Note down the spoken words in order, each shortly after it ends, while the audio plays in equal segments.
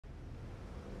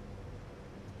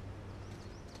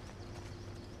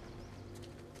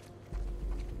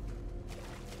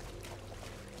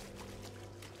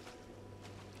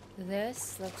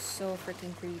This looks so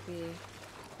freaking creepy.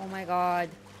 Oh my god.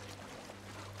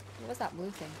 What was that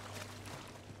blue thing?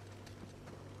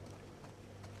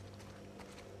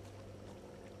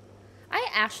 I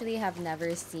actually have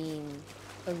never seen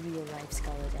a real life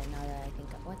skeleton now that I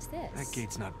think of. What's this? That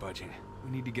gate's not budging.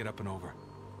 We need to get up and over.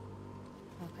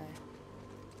 Okay.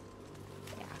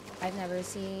 Yeah, I've never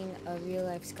seen a real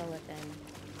life skeleton.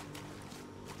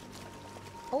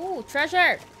 Oh,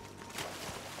 treasure!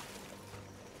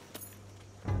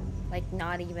 Like,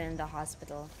 not even in the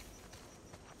hospital.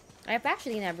 I've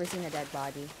actually never seen a dead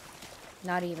body.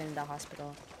 Not even in the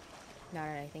hospital. Now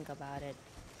that I think about it.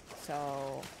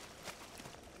 So...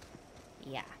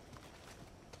 yeah.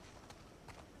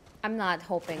 I'm not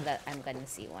hoping that I'm gonna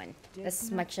see one.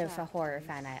 As much of a horror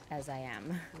fan as I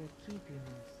am.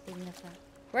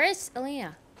 Where is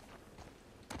Alina?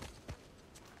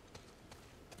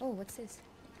 Oh, what's this?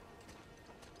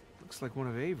 Looks like one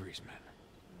of Avery's men.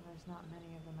 There's not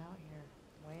many of them out here.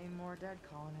 Way more dead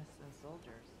colonists than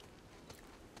soldiers.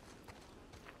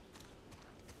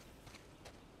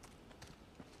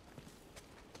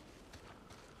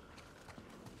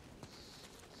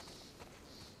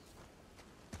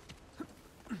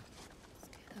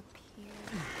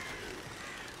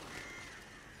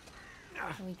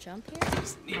 Can we jump here?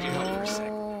 Just need your help for a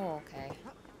sec. Oh, okay.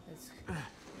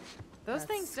 Those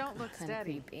things don't look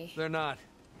steady. Creepy. They're not.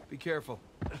 Be careful.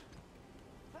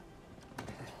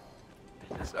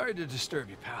 Sorry to disturb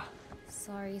you, pal.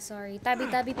 Sorry.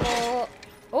 Tabi po.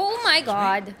 Oh my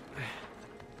god.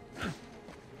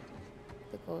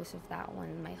 The ghost of that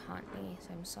one might haunt me,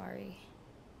 so I'm sorry.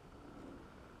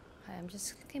 Okay, I'm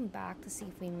just looking back to see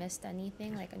if we missed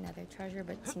anything, like another treasure,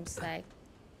 but it seems like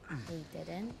we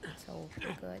didn't, so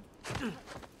we're good.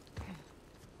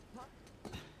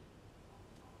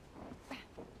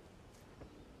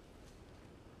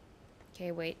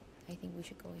 Okay, wait. I think we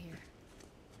should go here.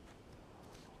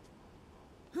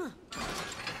 God,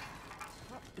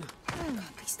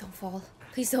 please don't fall.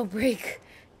 Please don't break.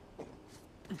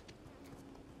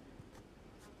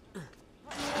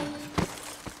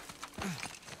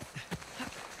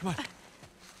 Come on.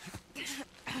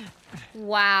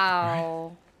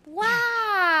 Wow.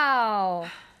 Wow.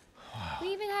 We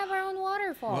even have our own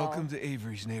waterfall. Welcome to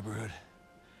Avery's neighborhood.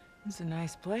 It's a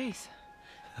nice place.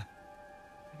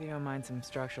 If you don't mind some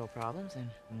structural problems and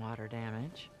water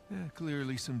damage. Yeah,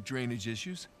 clearly some drainage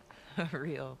issues. A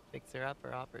real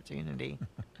fixer-upper opportunity.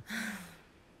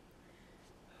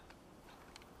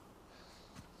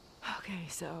 Okay,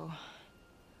 so...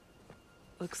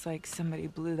 looks like somebody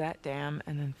blew that dam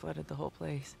and then flooded the whole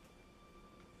place.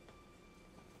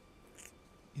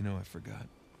 You know, I forgot.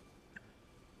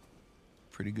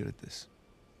 Pretty good at this.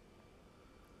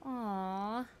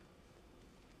 Aww.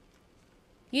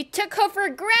 You took her for Right,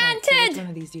 so granted! which one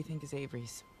of these do you think is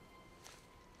Avery's?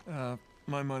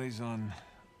 My money's on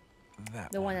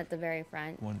that The one at the very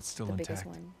front. One that's still the intact. biggest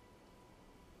one.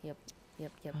 Yep.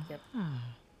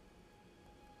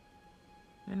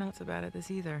 You're not so bad at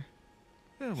this either.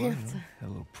 Yeah, well, you know, had a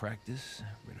little practice,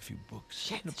 read a few books.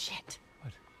 Shit.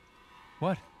 What?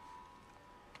 What?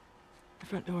 The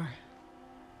front door.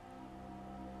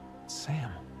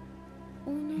 Sam.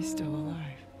 Oh no. He's still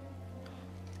alive.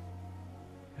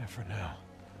 Yeah, for now.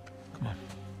 Come on.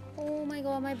 Oh my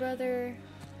god, my brother.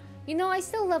 You know, I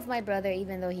still love my brother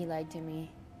even though he lied to me.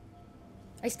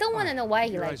 I still want to know why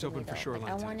he your lied eyes to open me for though.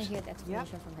 shoreline Like, I want to times. hear the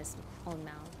explanation from his own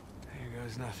mouth. Here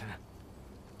goes nothing.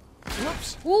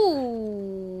 Whoops.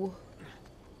 Ooh.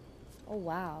 Oh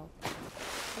wow.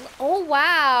 Oh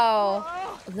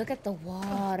wow. Look at the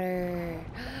water.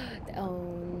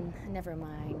 Oh, never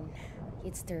mind.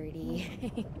 It's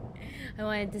dirty. I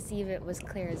wanted to see if it was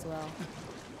clear as well.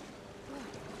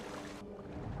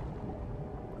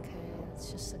 Okay,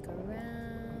 let's just look around.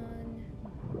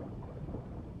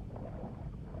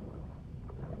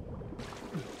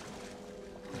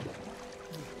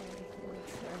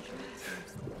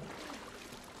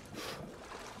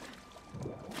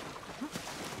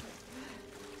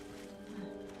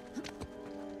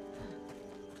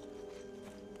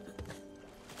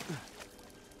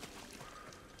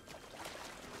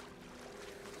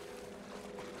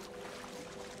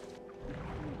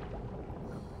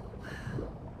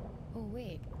 Oh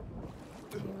wait,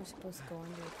 we were supposed to go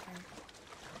under the car.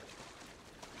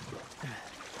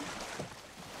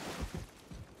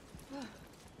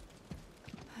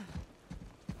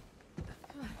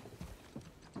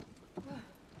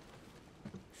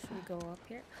 Should we go up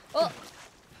here? Oh!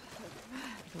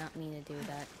 Did not mean to do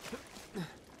that.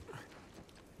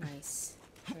 Nice.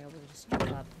 We're able to just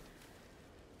jump up.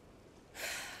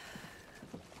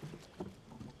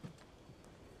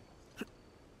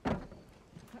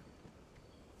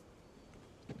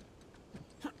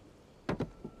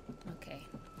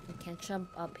 can jump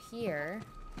up here.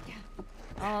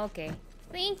 Oh, okay.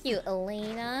 Thank you,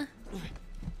 Elena.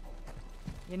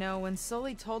 You know, when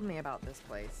Sully told me about this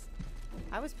place,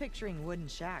 I was picturing wooden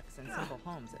shacks and simple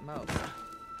homes at most.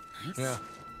 Nice. Yeah.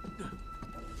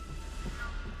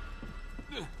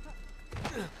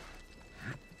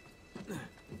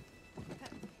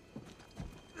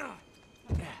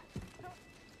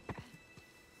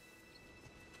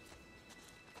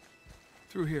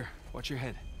 Through here. Watch your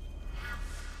head.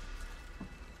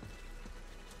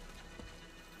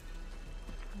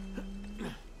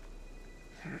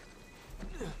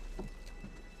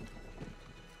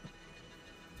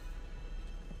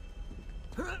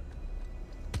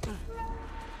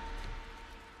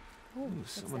 Ooh,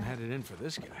 Someone had it in for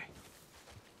this guy.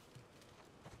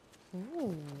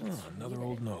 Ooh, Oh, another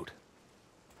old note.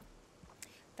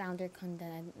 Founder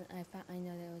content. I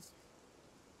know there was.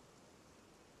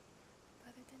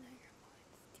 Brother, deny your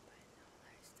points. Deeper in the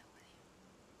life,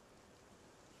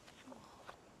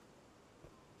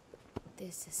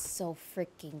 this is so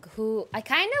freaking cool. I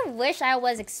kind of wish I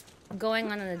was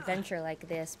going on an adventure like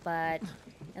this, but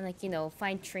and like, you know,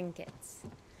 find trinkets.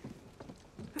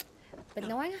 But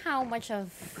knowing how much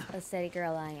of a city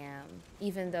girl I am,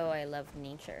 even though I love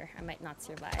nature, I might not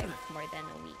survive more than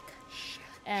a week. Shit.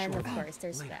 And Short of man. course,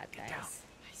 there's Lena, bad get down. guys.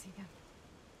 I see them.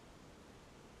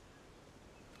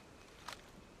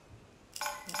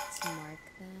 Let's mark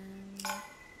them.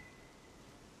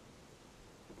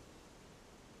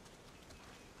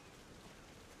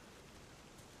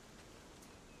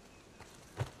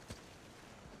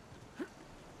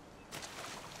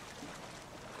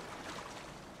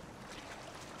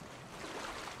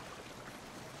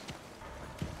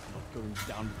 Going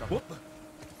down with the whoop.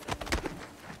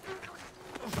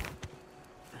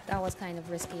 That was kind of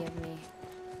risky of me,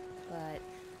 but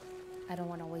I don't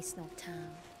want to waste no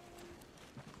time.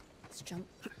 Let's jump.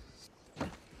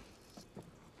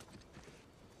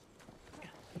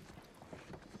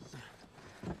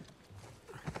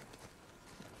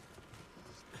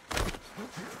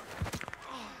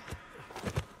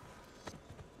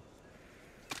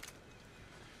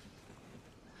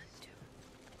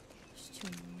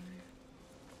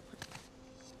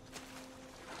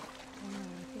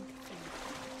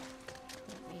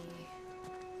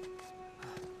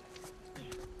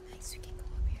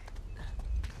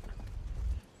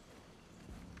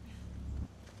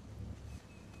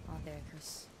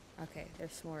 Okay,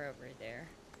 there's more over there.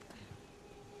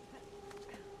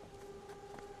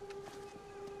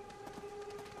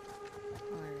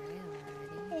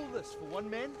 Alrighty. All this for one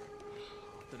man?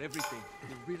 After everything,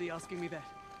 you're really asking me that?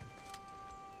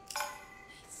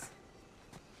 Nice.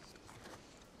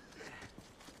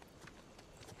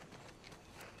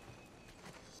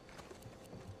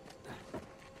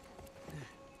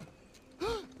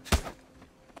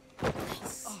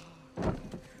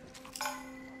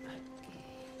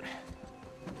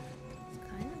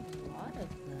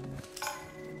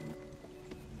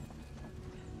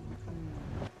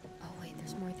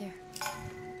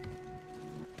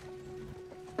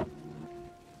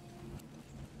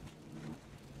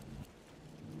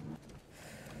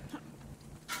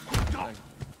 Nice.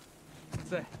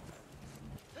 There.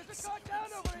 There's a guy down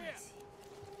over here!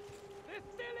 They're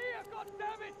still here,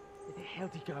 goddammit! Where the hell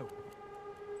did he go?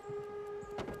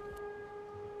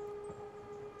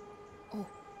 Oh.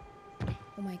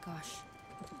 Oh my gosh.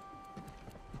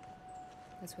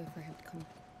 Let's wait for him to come.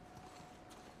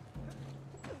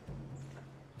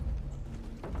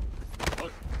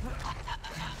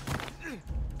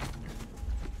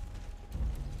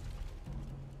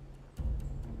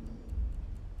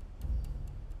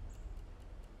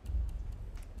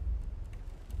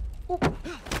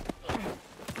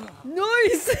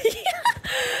 Nice! I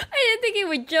didn't think he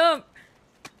would jump.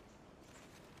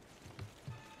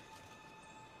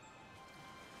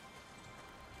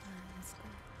 Let's go.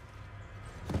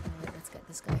 Oh, wait, let's get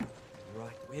this guy.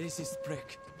 Right, where is this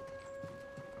prick?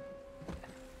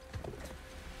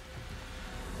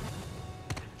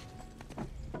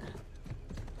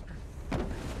 Nothing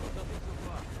so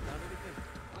far. Found anything?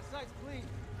 My side's clean.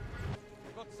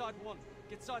 I've got side 1.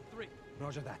 Get side 3.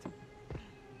 Roger that.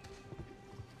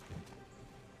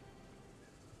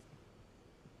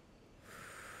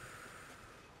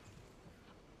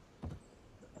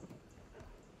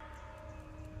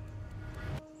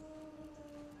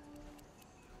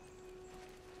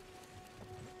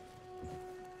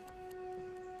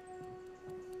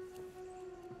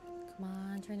 Come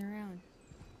on, turn around.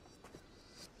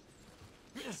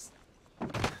 Yes.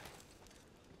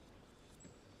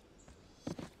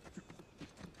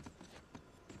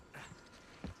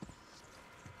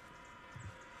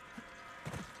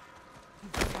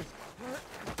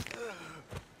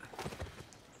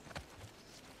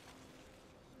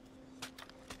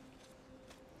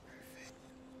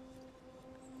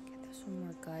 There's one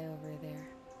more guy over there.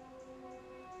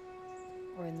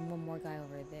 Or one more guy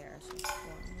over there. So it's four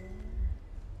more.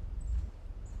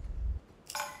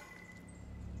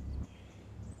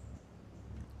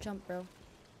 Jump, bro.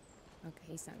 Okay,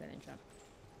 he's not gonna jump.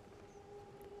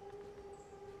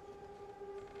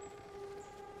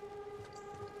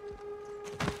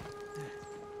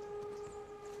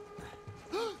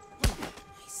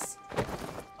 Nice.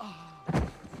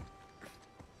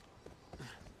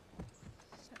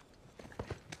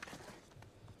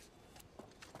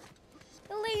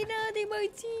 Elena, they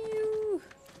might see you.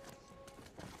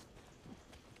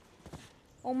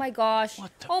 Oh my gosh.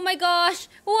 Oh my gosh.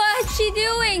 What's she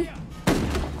doing?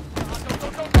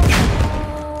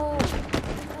 Oh.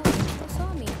 They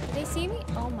saw me. Did they see me?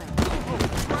 Oh my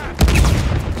god. They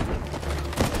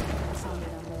saw me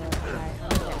down below. Alright, I'll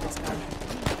get this guy.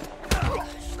 Oh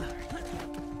gosh.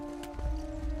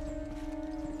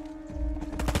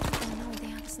 Oh no, they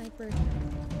have a sniper.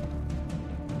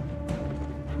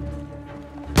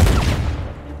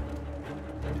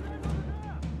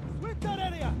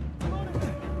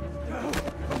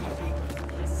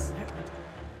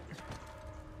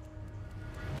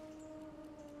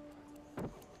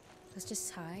 Let's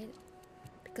just hide.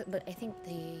 Because, but I think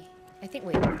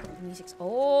wait, the music's,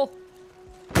 oh!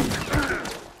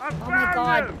 Oh my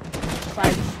god!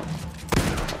 Fudge.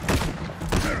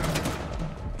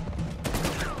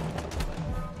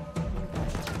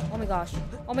 Oh my gosh.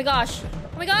 Oh my gosh!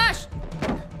 Oh my gosh!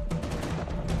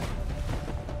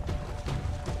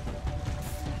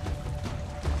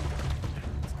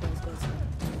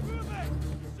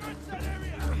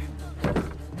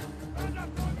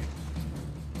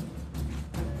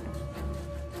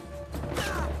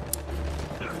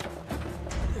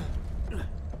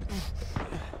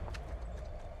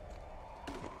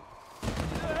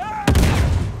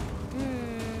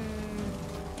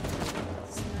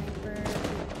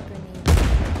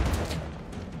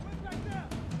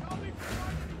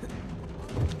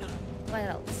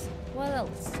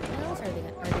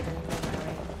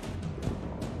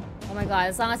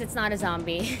 As long as it's not a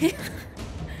zombie.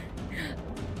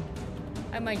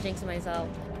 I might jinx myself.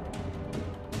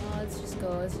 Oh, let's just go,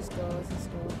 let's just go, let's just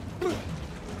go.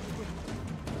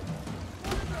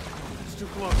 It's too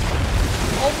close.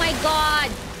 Oh my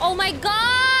god! Oh my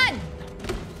god!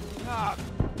 Ah.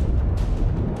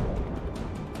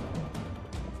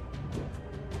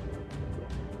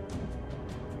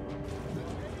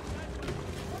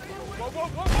 Whoa, whoa,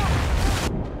 whoa, whoa!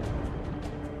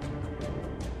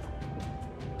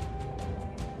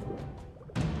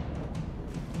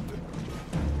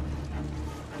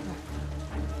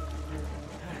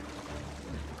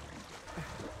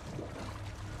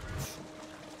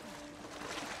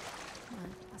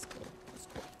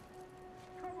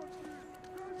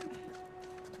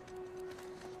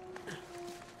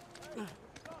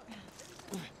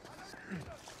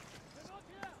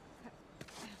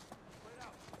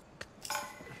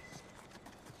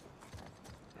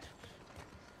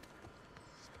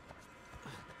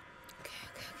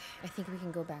 I think we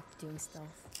can go back to doing stealth.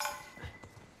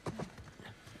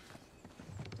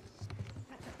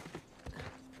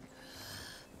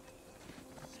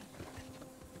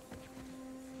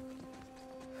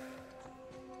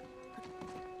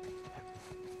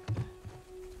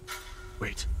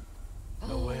 Wait.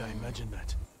 No way I imagined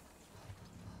that.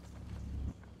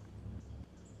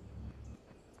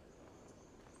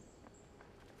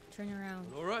 Turn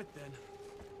around. All right then.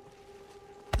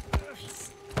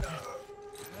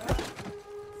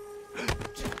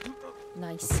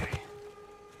 Nice. Okay.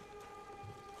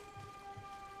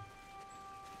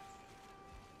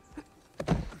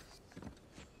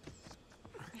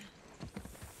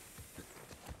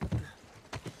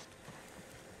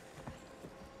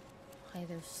 Hi,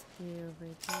 there's three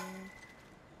over there.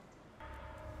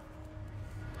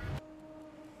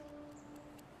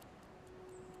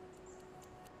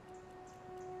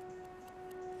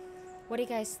 What do you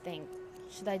guys think?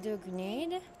 Should I do a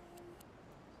grenade?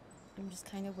 I'm just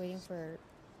kind of waiting for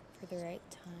the right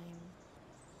time.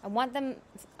 I want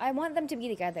them to be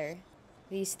together.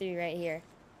 These three right here.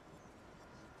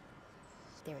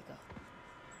 There we go.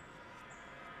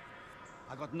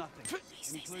 I got nothing. Nice,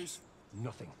 Any nice, clues?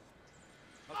 Nothing.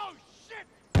 Oh shit!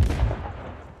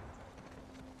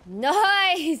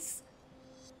 Nice!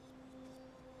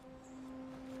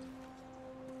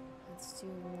 Let's do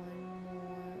one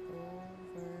more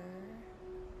over.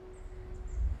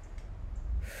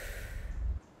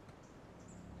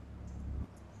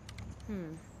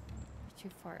 too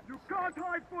far. You can't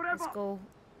hide forever. Let's go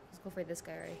for this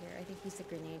guy right here. I think he's the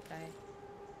grenade guy.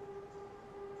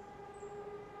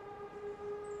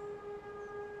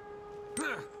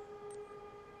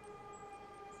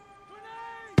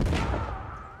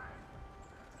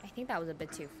 I think that was a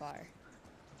bit too far.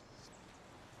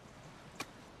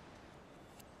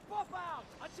 Pop out!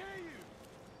 I tell you!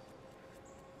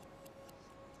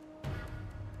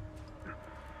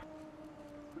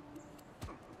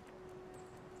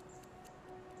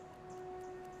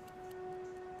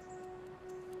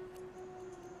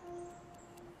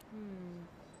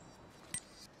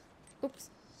 Oops.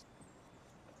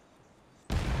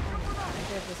 I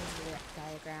wonder if this is the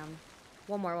diagram.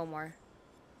 One more.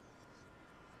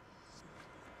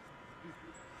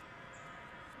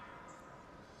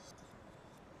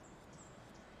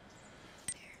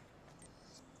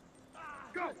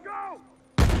 Go!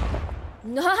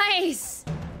 Nice!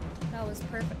 That was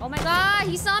perfect. Oh my god,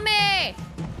 he saw me!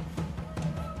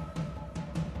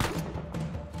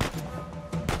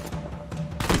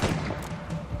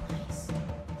 Nice.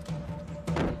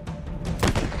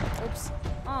 Oops.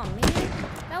 Oh man,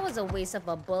 that was a waste of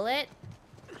a bullet.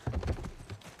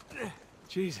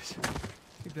 Jesus. I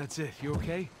think that's it. You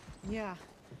okay? Yeah.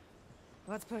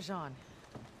 Let's push on.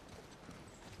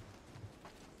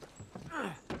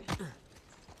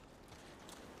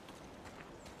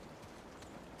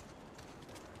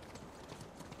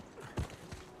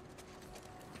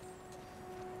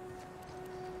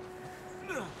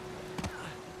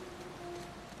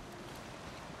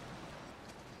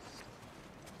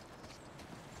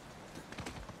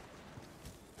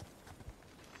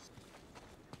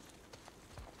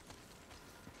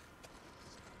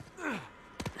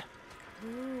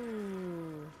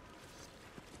 Ooh.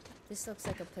 This looks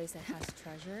like a place that has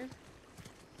treasure.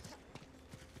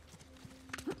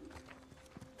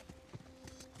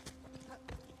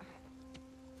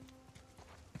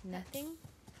 Nothing?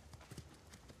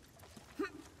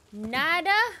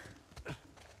 Nada?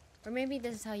 Or maybe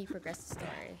this is how you progress the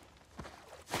story.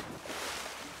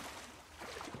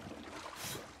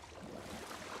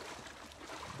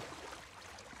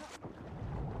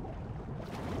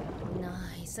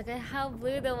 Nice. Look at how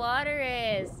blue the water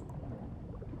is.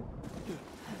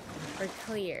 Or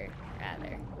clear,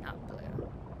 rather, not blue.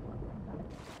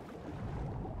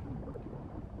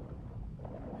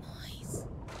 Nice.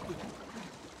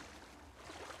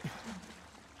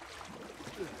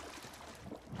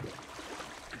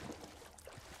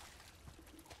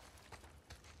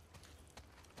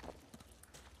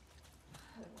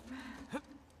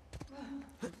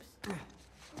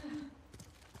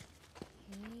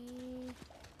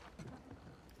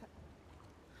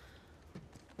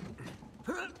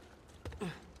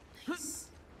 Nice.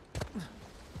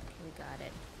 We got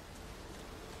it.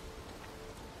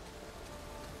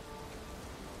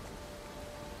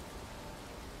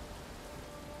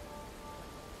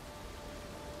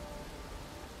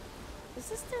 Is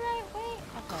this the right way?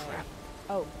 Okay. Crap.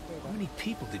 Oh, there you How go. many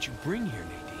people did you bring here,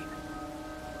 Nadine?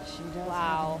 She does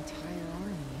Wow. have an entire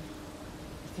army.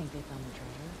 You think they found the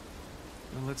treasure?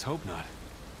 Well, let's hope not.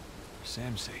 For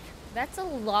Sam's sake. That's a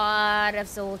lot of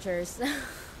soldiers.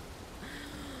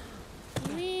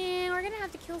 Man, we're gonna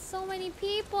have to kill so many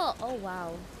people. Oh,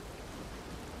 wow.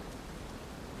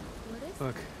 What is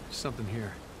Look, something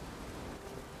here.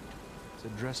 It's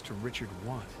addressed to Richard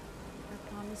Want.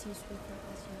 I promise you sweet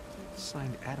as you have taken.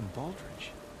 Signed Adam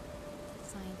Baldridge.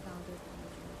 Signed founder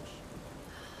Baldridge.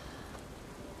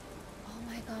 Oh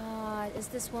my god. Is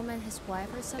this woman his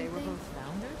wife or something? They were both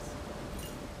founders?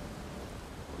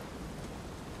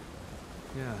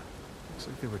 Yeah. Looks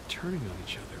like they were turning on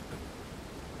each other, but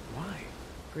why?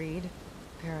 Greed,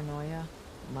 paranoia,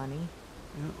 money.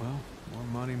 Yeah, well, more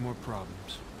money, more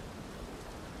problems.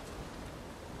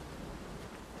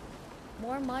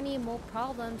 More money, more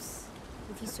problems.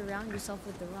 If you surround yourself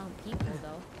with the wrong people,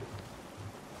 though.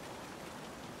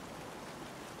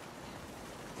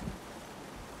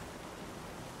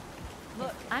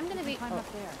 Look, I'm gonna be. climb Oh,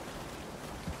 up there.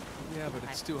 Yeah, but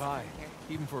it's too high,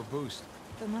 even for a boost.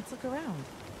 Then let's look around.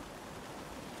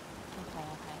 okay.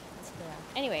 Let's go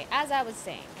out. Anyway, as I was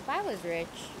saying, if I was rich,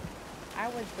 I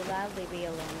would gladly be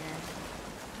a loner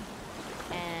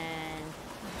and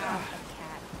have a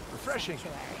cat Refreshing.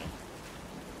 sanctuary.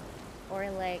 Or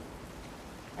like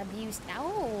abused.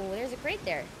 Oh, there's a crate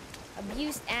there.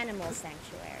 Abused animal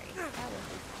sanctuary. That would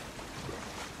be fun.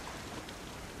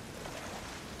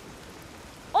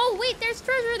 Oh wait, there's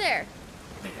treasure there.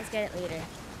 Let's get it later.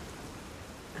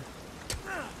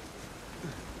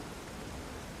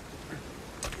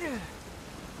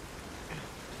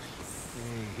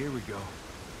 Hey, here we go.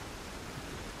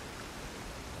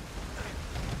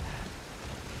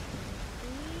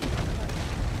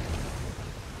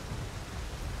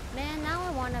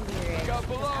 want to be rich. Go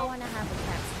Because I below. want to have a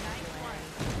cat sanctuary.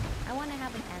 I want to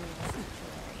have an animal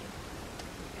sanctuary.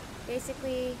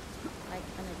 Basically, like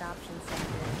an adoption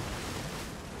center.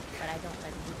 But I don't let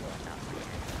people adopt my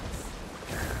animals.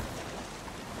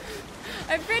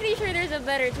 I'm pretty sure there's a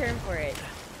better term for it.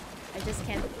 I just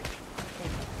can't think of it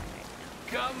right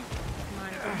now. Come Come on,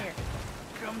 come here.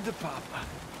 Come to Papa.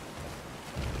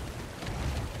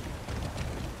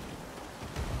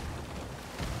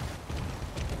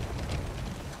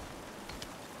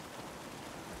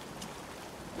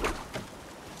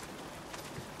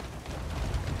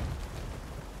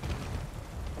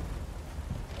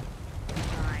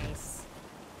 Nice.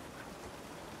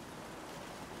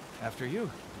 After you.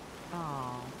 Oh,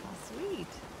 how sweet.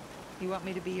 You want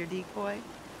me to be your decoy?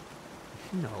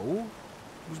 No.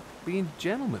 I was being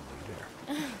gentlemanly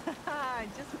there.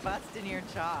 Just busting your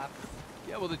chops.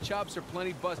 Yeah, well, the chops are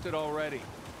plenty busted already.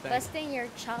 Thanks. Busting your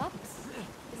chops?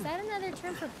 Is that another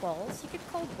term for balls? You could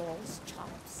call balls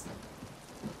chops.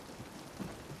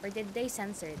 Or did they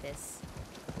censor this?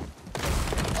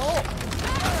 Oh!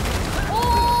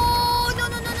 Oh! No,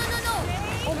 no, no, no, no, no!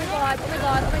 Oh my god, oh my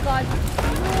god, oh my god.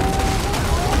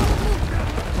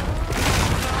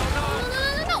 No, no,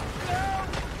 no, no,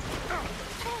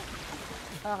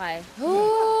 no! Okay.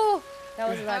 Ooh! That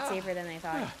was a lot safer than I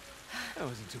thought. That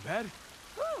wasn't too bad.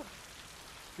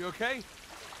 You okay?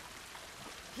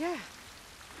 Yeah.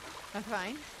 I'm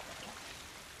fine.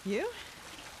 You?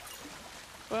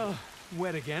 Well,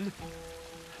 wet again.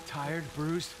 Tired,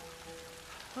 bruised.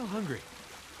 Oh, hungry.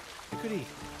 I could eat.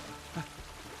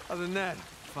 Other than that,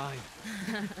 fine.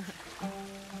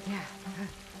 Yeah.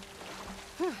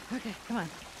 Okay, come on.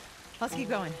 Let's keep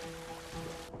going.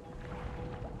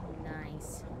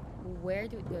 Nice. Where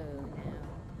do we go now?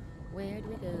 Where do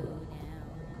we go now?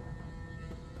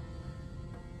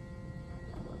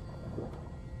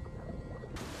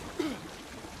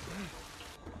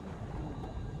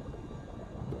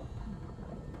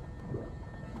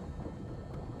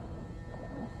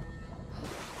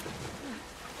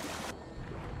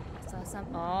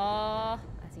 Oh, I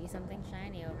see something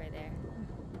shiny over there.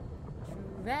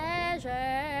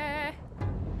 Treasure!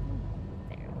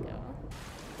 There we go.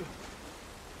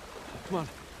 Come on.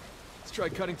 Let's try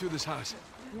cutting through this house.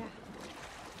 Yeah.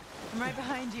 I'm right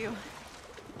behind you.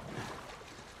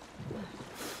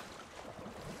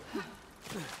 Oh,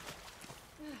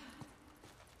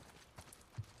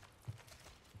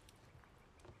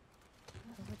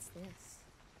 what's this?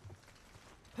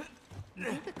 You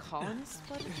think the colonists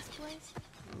flooded this place?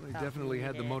 Well, they Thought definitely we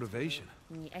had the needed- motivation.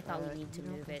 I thought we need to you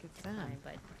don't move think it, it's them.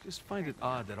 but I just find it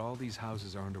odd that all these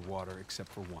houses are underwater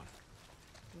except for one.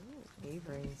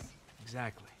 Avery's.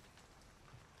 Exactly.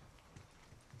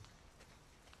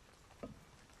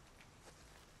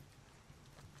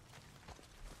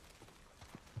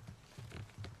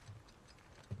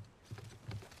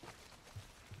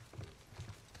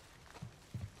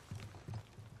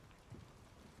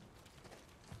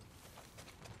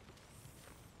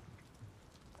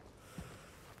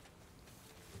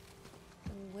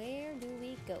 where do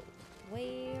we go?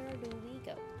 Where do we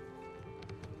go?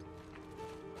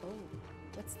 Oh,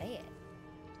 what's that?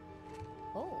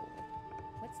 Oh,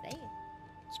 what's that?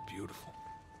 It's beautiful.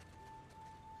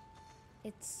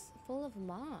 It's full of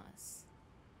moss.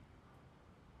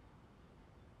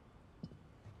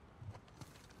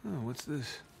 Oh, what's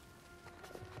this?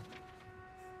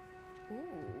 Ooh,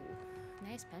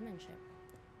 nice penmanship.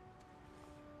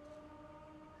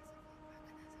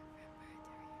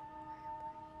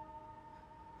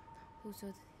 Who's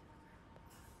with?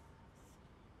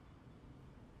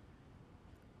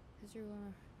 Is your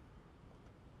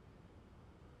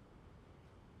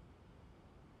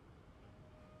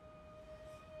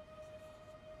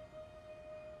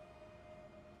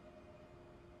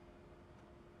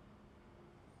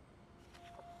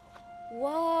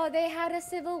Whoa, they had a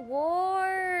civil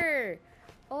war.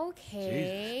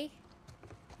 Okay.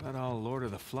 Not all Lord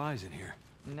of the Flies in here.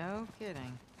 No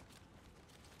kidding.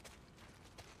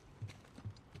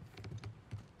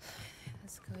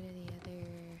 Let's go to the other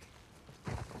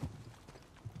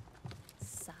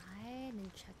side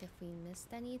and check if we missed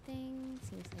anything.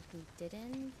 Seems like we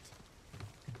didn't.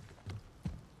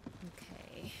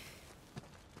 Okay.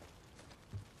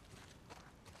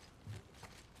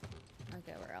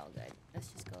 Okay, we're all good. Let's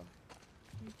just go.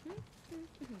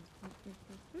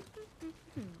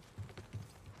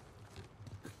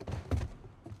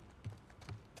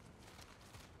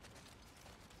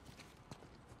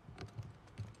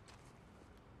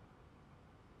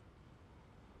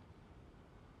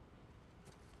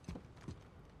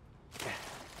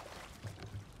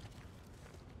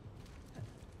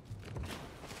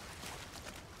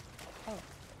 Oh.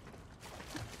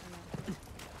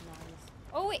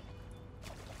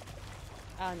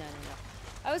 Oh, no, no,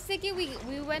 no. I was thinking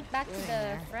we went back to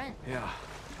the front. Yeah,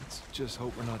 let's just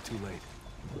hope we're not too late.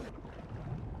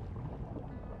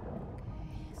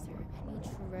 Is there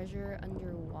any treasure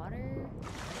underwater?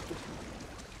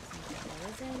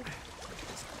 There isn't.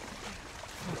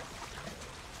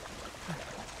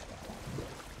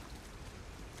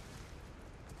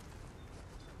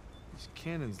 These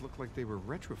cannons look like they were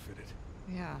retrofitted.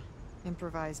 Yeah,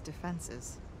 improvised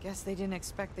defenses. Guess they didn't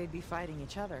expect they'd be fighting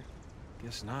each other.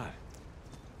 Guess not.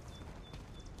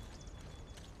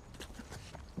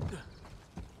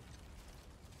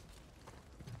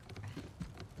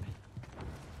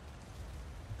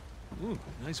 Ooh,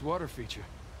 nice water feature.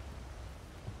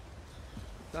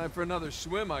 Time for another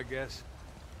swim, I guess.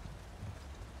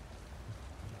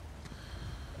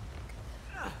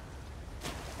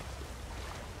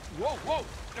 Whoa, whoa!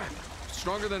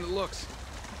 Stronger than it looks.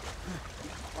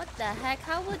 What the heck?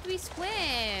 How would we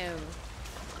swim?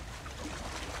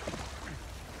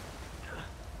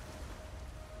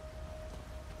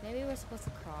 Maybe we're supposed to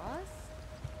cross?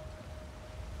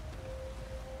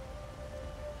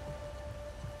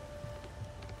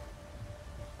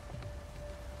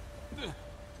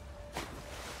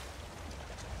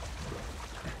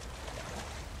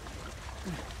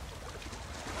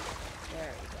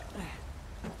 There we go.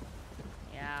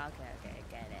 Yeah, okay,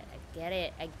 I get it. I get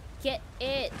it. I get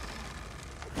it.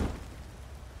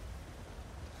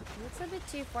 It looks a bit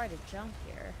too far to jump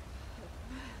here.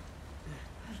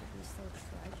 Should we still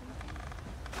try jumping?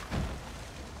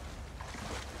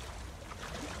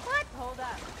 What? Hold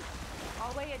up.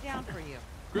 I'll weigh it down for you.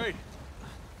 Great.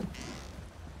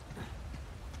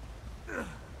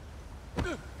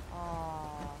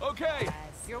 Oh. Okay. Yes.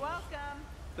 You're welcome.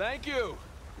 Thank you.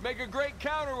 You make a great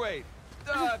counterweight.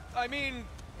 I mean,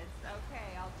 It's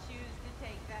okay. I'll choose to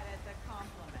take that as a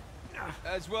compliment.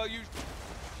 as well you...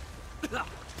 Smell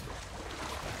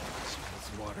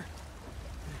some water.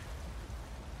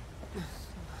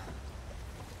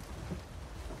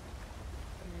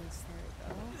 Yes, there we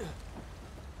go.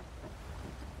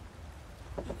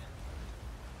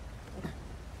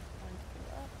 One go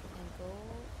up and go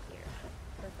here.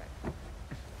 Perfect.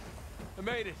 I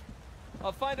made it.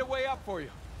 I'll find a way up for you.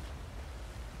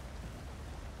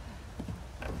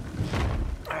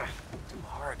 Too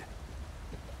hard.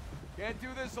 Can't do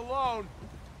this alone.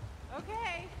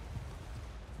 Okay.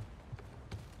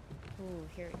 Ooh,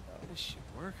 here we go. This should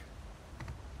work.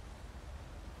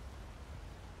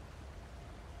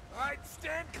 All right,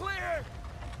 stand clear.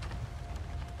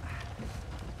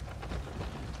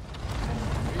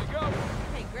 Here you go.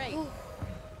 Okay, great.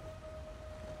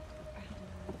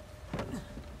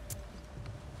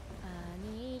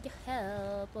 I need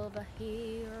help over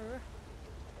here.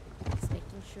 Just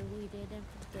making sure we didn't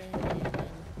forget anything.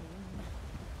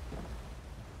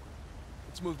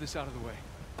 Let's move this out of the way.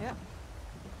 Yep.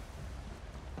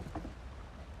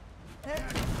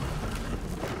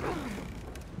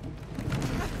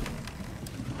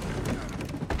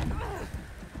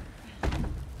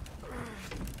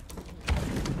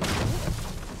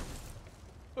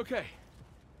 Okay.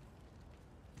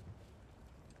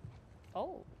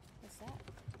 Oh, what's that?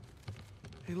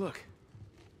 Hey, look.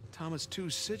 Thomas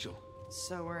II's sigil.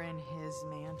 So we're in his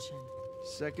mansion.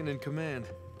 Second in command.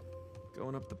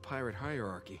 Going up the pirate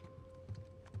hierarchy.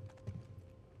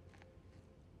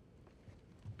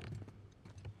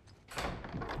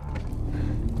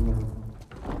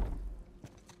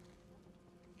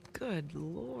 Good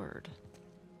lord.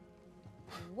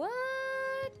 What?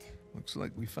 Looks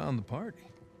like we found the party.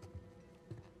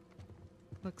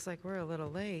 Looks like we're a little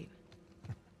late.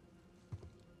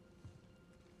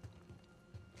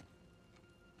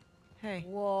 Hey,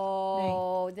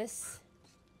 Whoa, this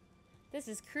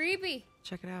is creepy.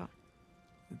 check it out.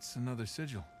 It's another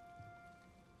sigil.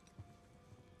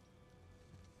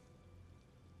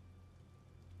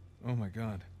 Oh my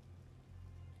god.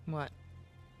 What?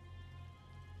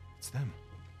 It's them.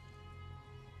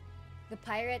 The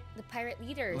pirate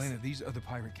leaders. Elena, these are the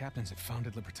pirate captains that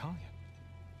founded Libertalia.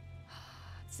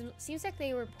 Seems like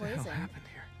they were What the hell poisoned happened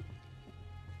here?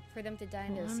 for them to die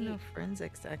in Well, their I'm seat. no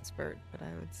forensics expert, but I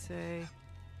would say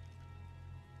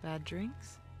bad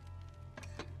drinks.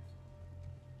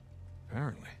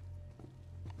 Apparently.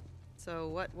 So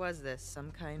what was this?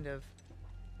 Some kind of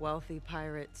wealthy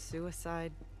pirate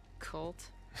suicide cult?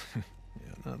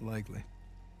 Yeah, not likely.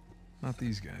 Not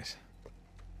these guys.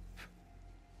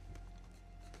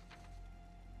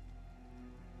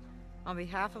 On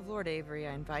behalf of Lord Avery,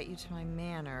 I invite you to my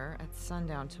manor at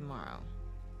sundown tomorrow.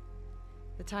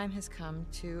 The time has come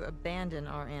to abandon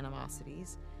our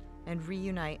animosities and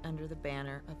reunite under the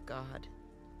banner of God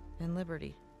and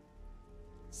liberty.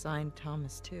 Signed,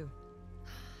 Thomas II.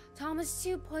 Thomas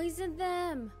too poisoned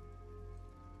them.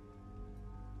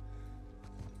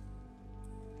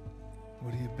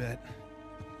 What do you bet?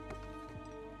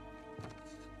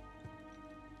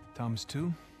 Thomas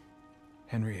 2,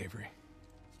 Henry Avery.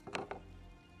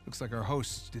 Looks like our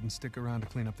hosts didn't stick around to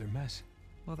clean up their mess.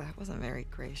 Well, that wasn't very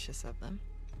gracious of them.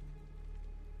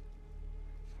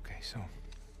 Okay, so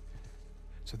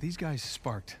these guys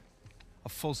sparked a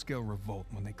full-scale revolt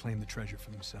when they claimed the treasure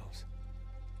for themselves.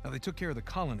 Now, they took care of the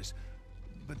colonists,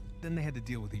 but then they had to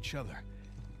deal with each other.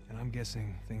 And I'm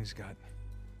guessing things got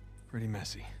pretty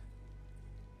messy.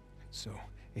 So,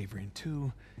 Avery and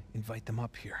 2 invite them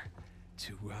up here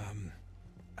to,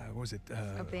 what was it?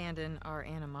 Abandon our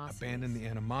animosities. Abandon the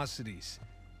animosities.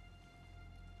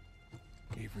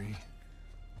 Avery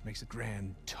makes a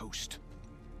grand toast.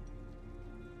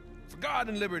 For God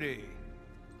and liberty!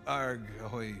 Arg,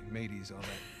 ahoy, mateys, all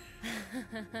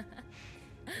that.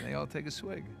 And they all take a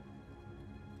swig.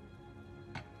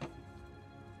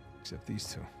 Except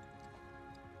these two.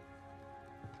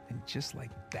 And just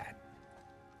like that,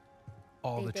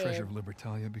 all the treasure of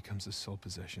Libertalia becomes the sole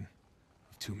possession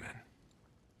of 2 men.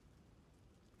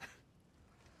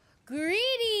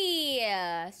 Greedy!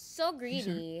 So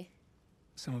greedy.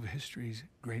 Some of history's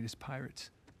greatest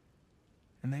pirates.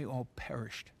 And they all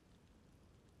perished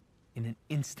in an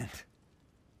instant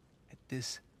at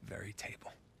this very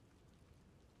table.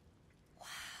 Wow,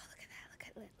 look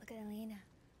at that. Look at Elena.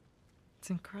 It's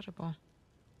incredible.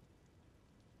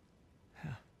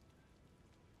 Yeah.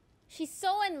 She's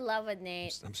so in love with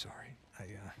Nate. I'm sorry.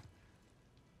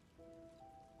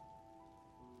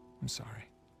 I'm sorry.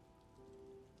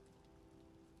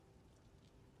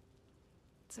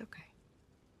 It's okay.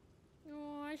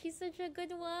 Oh, she's such a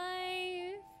good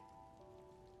wife.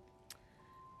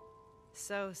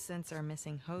 So, since our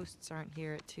missing hosts aren't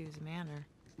here at Two's Manor,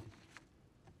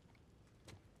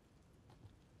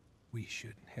 We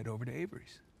should head over to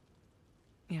Avery's.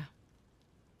 yeah.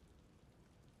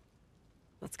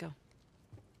 Let's go.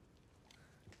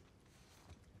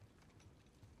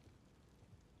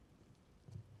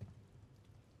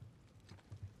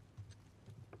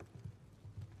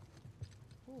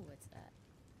 Ooh, what's that?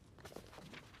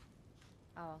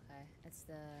 Oh, okay. It's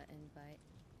the invite.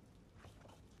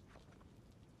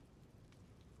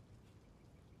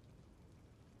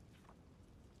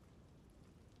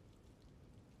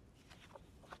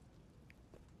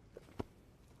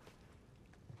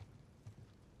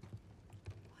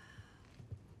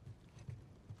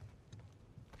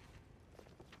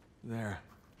 There.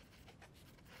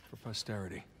 For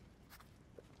posterity.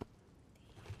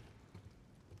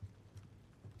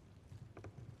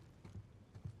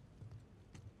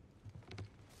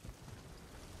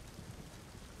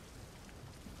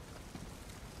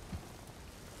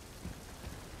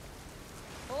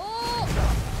 Oh!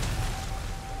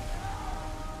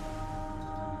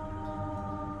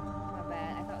 My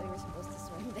bad. I thought we were supposed to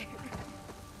swim there.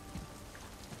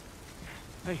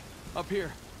 Hey, up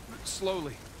here.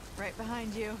 Slowly. Right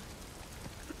behind you.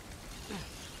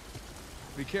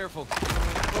 Be careful.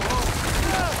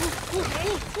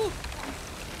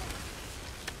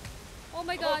 Oh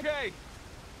my god. Okay.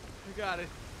 I got it.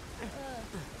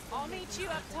 I'll meet you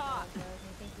up top.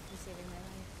 Thank you for saving my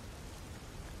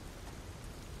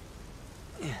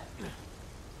life.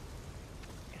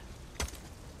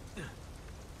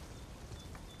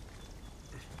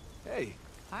 Hey.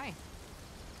 Hi.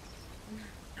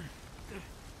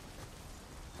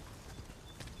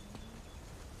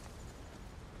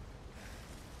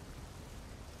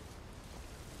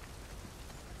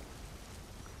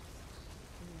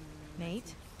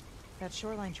 Nate, that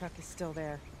shoreline truck is still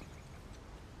there.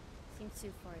 Seems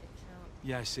too far to jump.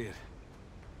 Yeah, I see it.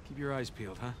 Keep your eyes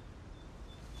peeled, huh?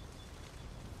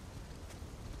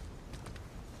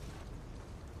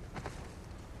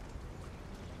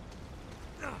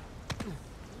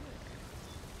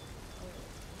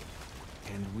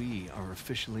 And we are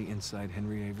officially inside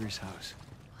Henry Avery's house.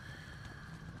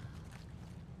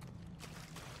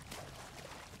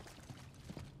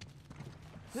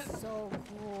 So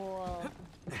cool.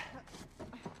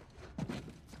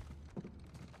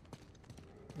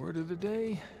 Word of the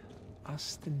day,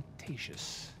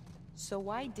 ostentatious. So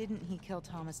why didn't he kill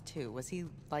Thomas too? Was he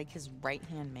like his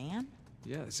right-hand man?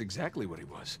 Yeah, that's exactly what he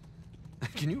was.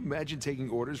 Can you imagine taking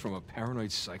orders from a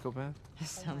paranoid psychopath?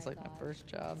 This Oh sounds my like my God. first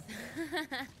job.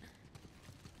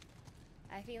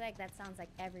 I feel like that sounds like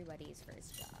everybody's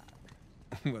first job.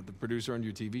 What, the producer on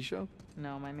your TV show?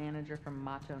 No, my manager from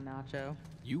Macho Nacho.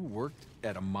 You worked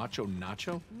at a Macho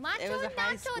Nacho? Macho It was a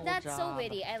high Nacho, school that's so job.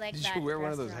 witty. I like Did that. you wear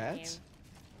one of those restaurant hats? name.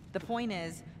 The point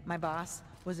is, my boss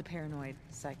was a paranoid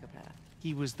psychopath.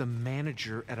 He was the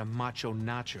manager at a Macho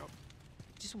Nacho.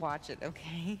 Just watch it,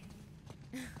 okay?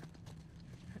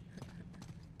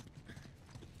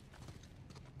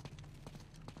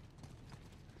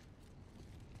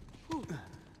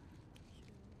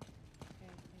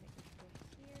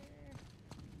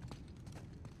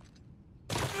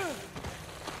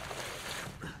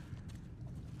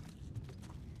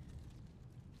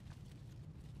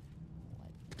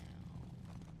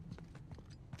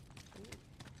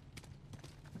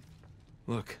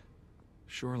 Look,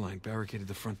 Shoreline barricaded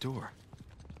the front door.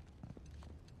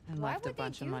 And Why left a would they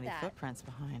bunch of do muddy that? footprints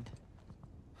behind.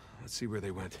 Let's see where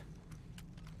they went.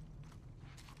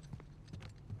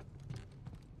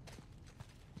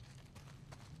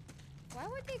 Why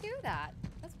would they do that?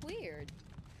 That's weird.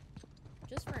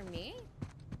 Just for me?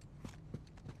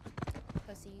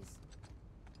 Pussies.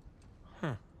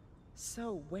 Huh.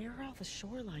 So, where are all the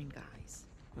Shoreline guys?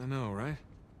 I know, right?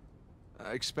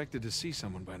 I expected to see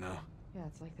someone by now. Yeah,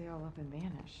 it's like they all up and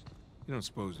vanished. You don't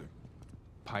suppose they're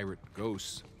pirate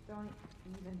ghosts? Don't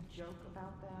even joke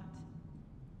about that.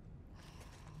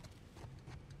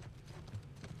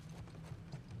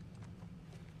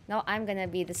 No, I'm gonna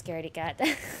be the scaredy cat.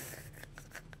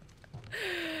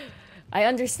 I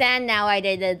understand now why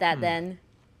they did that then.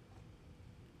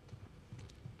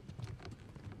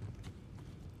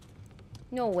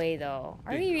 No way though.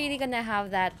 Are we really gonna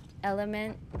have that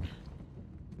element?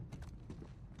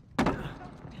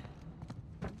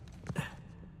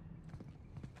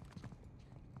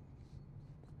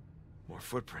 More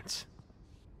footprints.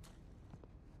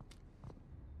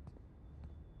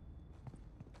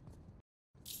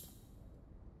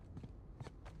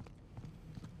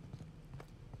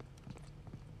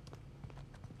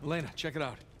 Elena, check it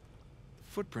out. The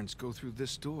footprints go through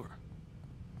this door.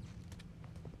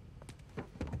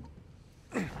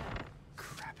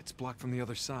 Crap, it's blocked from the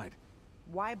other side.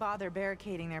 Why bother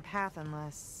barricading their path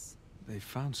unless... They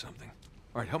found something.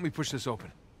 All right, help me push this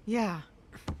open. Yeah.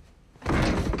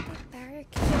 Barricade.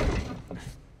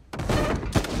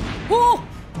 Oh!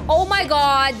 Oh my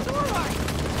god!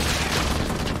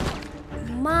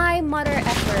 My mother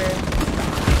effer.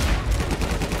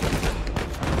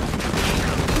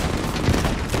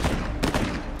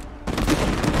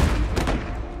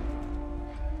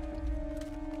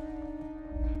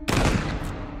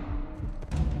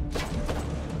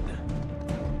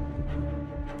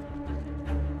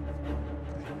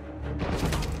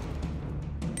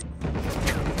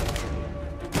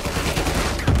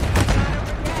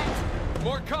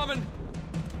 More coming!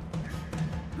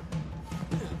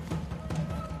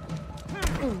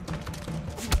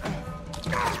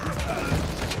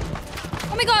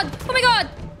 Oh my god! Oh my god!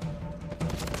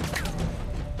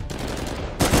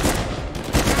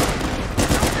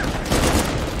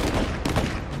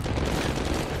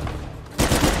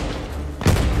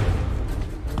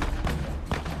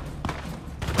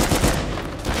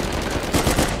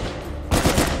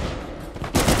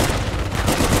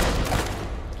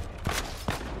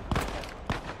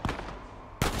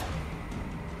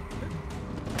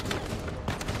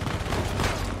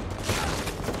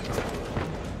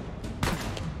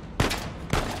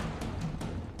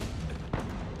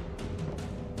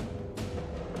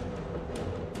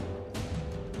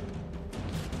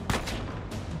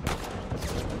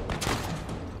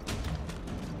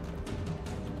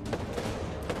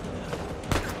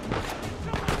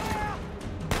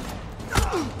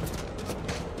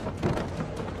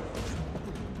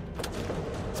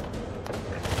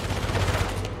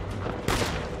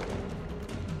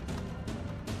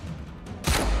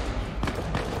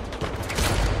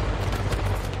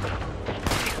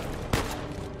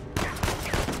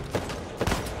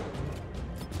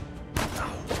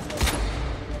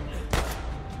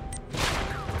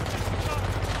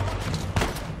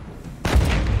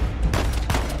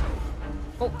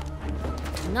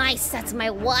 Nice, that's my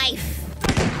wife.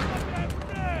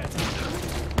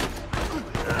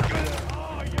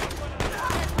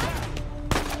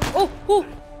 Oh, oh.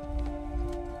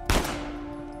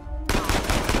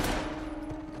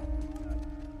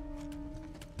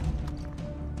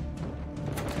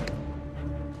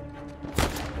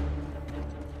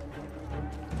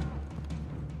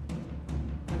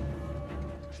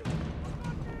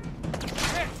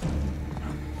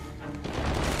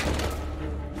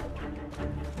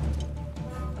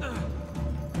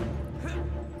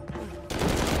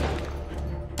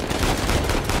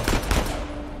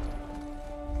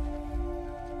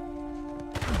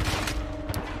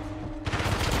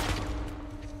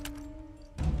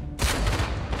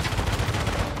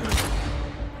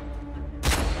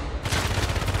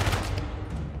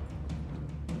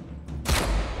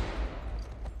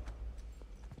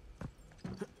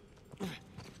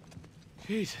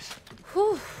 Jesus.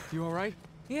 Whew. You all right?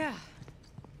 Yeah.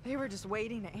 They were just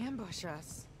waiting to ambush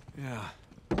us. Yeah.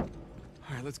 All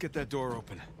right, let's get that door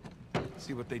open.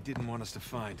 See what they didn't want us to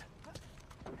find.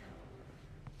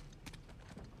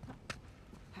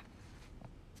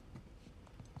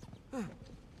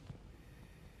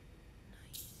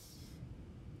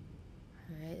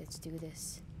 Alright, let's do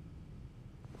this.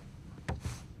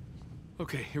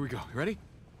 Okay, here we go. You ready?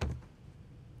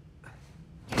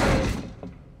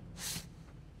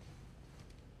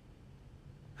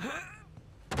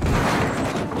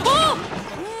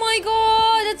 Oh my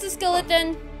god, that's a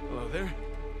skeleton. Hello there.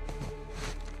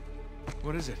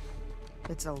 What is it?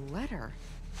 It's a letter.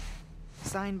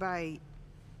 Signed by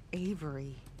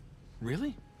Avery.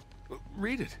 Really?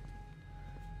 Read it.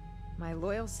 My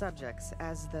loyal subjects,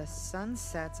 as the sun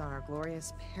sets on our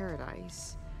glorious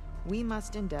paradise, we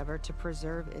must endeavor to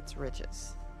preserve its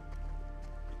riches.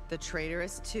 The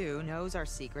traitorous, too, knows our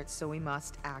secrets, so we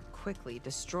must act quickly,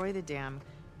 destroy the dam,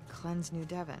 cleanse New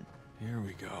Devon. Here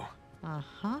we go.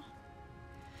 Uh-huh.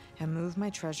 And move my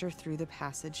treasure through the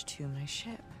passage to my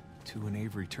ship. Tu and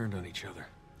Avery turned on each other.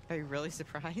 Are you really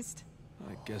surprised?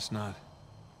 I guess not.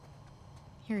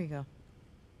 Here you go.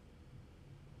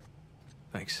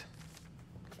 Thanks.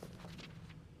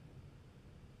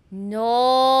 No.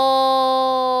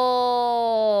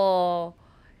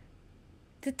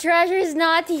 The treasure's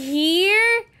not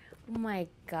here? Oh my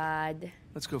god.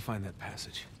 Let's go find that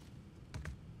passage.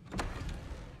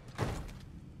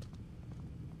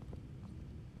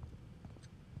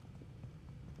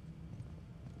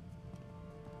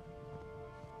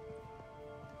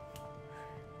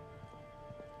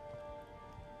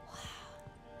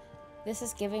 This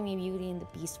is giving me Beauty and the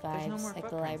Beast There's no vibes, more like the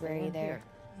footprints. They library weren't there.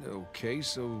 here. Okay,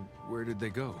 so where did they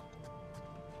go?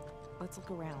 Let's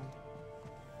look around.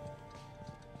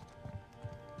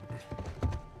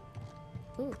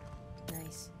 Ooh,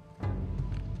 nice.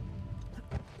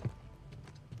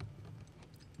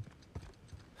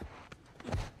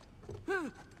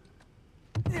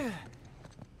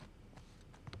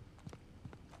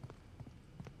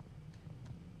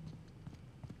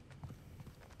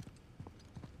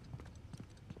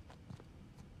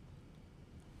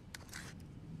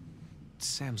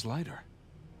 Sam's lighter.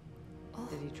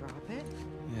 Did he drop it?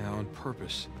 Yeah, on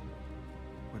purpose.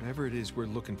 Whatever it is we're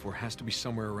looking for has to be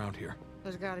somewhere around here.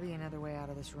 There's got to be another way out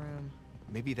of this room.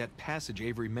 Maybe that passage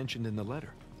Avery mentioned in the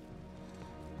letter.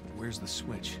 Where's the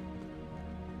switch?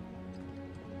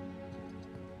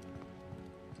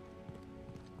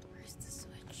 Where's the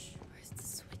switch? Where's the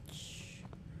switch?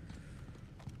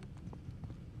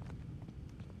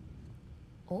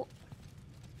 Oh,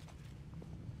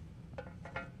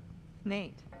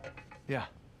 Nate, Yeah.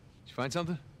 Did you find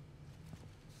something?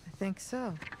 I think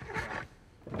so.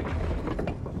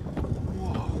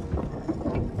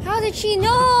 how did she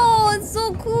know? It's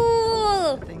so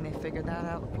cool. I think they figured that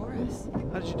out for us.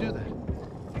 How did you do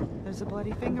that? There's a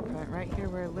bloody fingerprint right here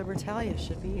where Libertalia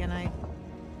should be, and I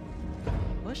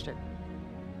pushed it.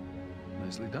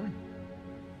 Nicely done.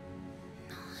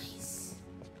 Nice.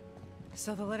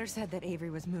 So the letter said that Avery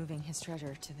was moving his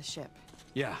treasure to the ship.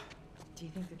 Yeah. Do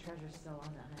you think the treasure's still on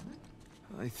that island?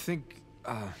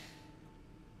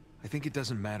 I think it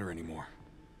doesn't matter anymore.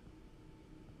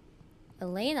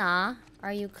 Elena,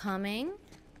 are you coming?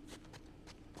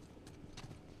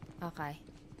 Okay.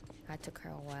 That took her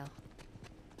a while.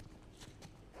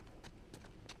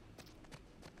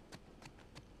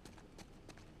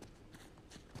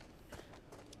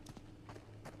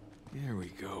 Here we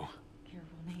go.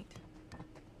 Careful, Nate.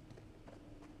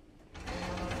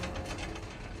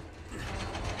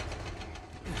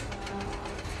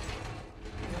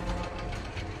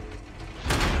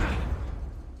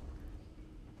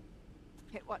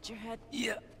 Hit, watch your head.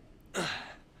 Yeah.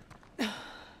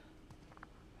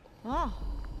 Oh.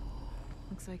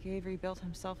 Looks like Avery built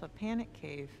himself a panic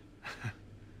cave.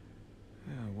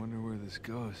 Yeah, I wonder where this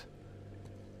goes.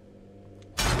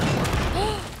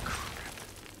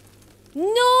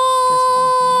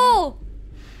 No!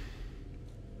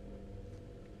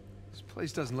 This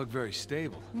place doesn't look very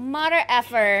stable. Mother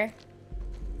effer.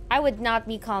 I would not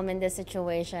be calm in this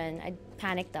situation. I'd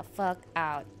panic the fuck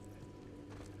out.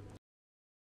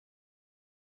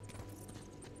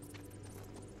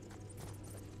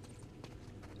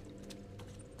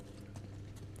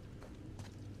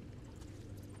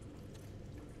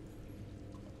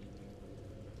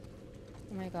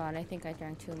 Oh my god, I think I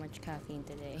drank too much caffeine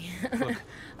today. Look,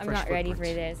 I'm fresh not ready for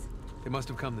footprints. this. They must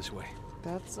have come this way.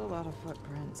 That's a lot of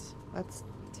footprints. Let's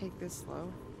take this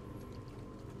slow.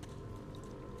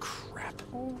 Crap.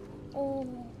 Oh,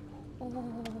 oh,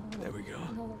 oh. There we go.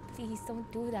 No, please don't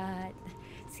do that.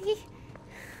 See?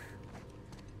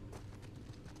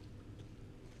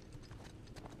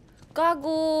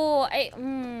 Gago!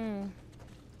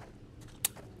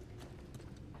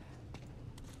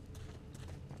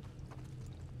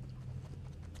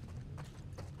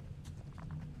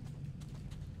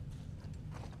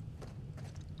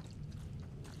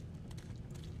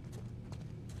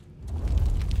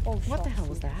 Oh, What the hell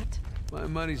was that? My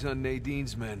money's on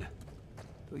Nadine's men.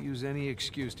 They'll use any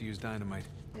excuse to use dynamite.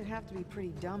 It'd have to be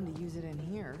pretty dumb to use it in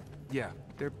here. Yeah,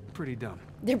 they're pretty dumb.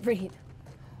 They're pretty.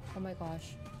 Oh my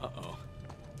gosh. Uh-oh.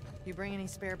 You bring any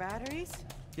spare batteries?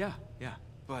 Yeah,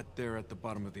 but they're at the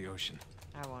bottom of the ocean.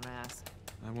 I won't ask.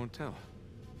 I won't tell.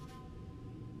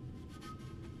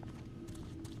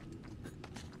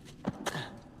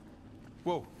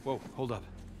 Whoa, hold up.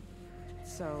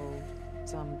 So,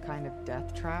 some kind of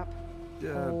death trap?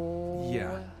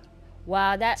 Yeah.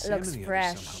 Wow, that Sam looks and the others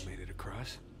fresh. somehow made it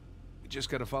across. We just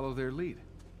gotta follow their lead.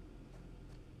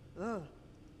 Ugh.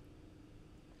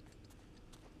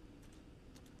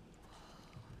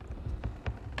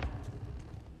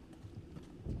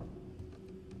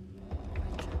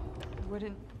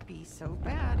 Wouldn't be so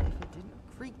bad if it didn't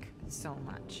creak so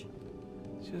much.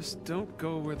 Just don't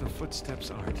go where the footsteps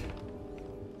aren't.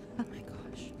 Oh my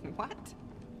gosh. What?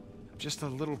 I'm just a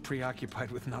little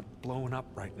preoccupied with not blowing up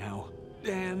right now.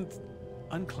 And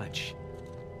unclench.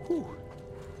 Whew.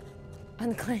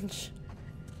 Unclench.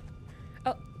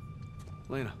 Oh.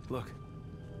 Lena, look.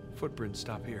 Footprints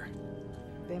stop here.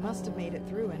 They must have made it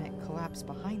through and it collapsed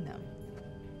behind them.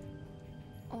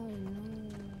 Oh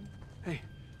no. Hey,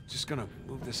 just gonna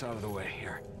move this out of the way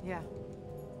here. Yeah.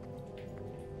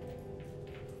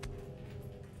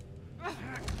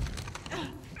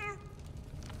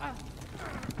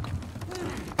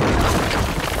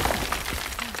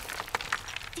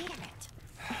 Damn it.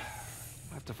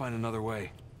 I have to find another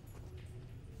way.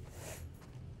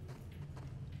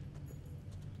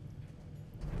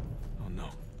 Oh no.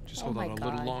 Just hold my on a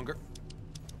little God. longer.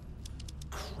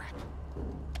 Crap.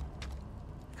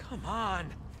 Come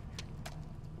on.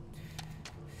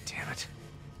 Damn it.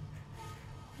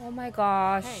 Oh my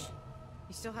gosh. Hey,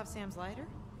 you still have Sam's lighter?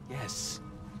 Yes.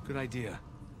 Good idea.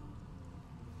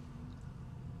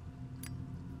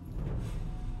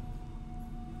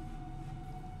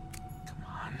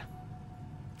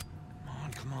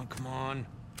 Come on.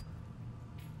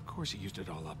 Of course he used it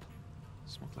all up.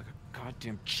 Smoked like a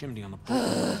goddamn chimney on the pole.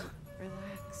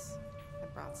 Relax. I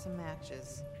brought some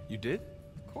matches. You did?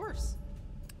 Of course.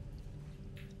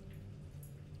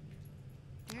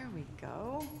 There we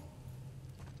go.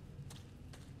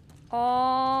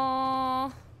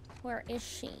 Oh, where is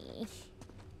she?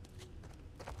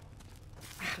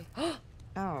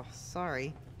 Oh,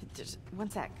 sorry. Just one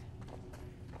sec.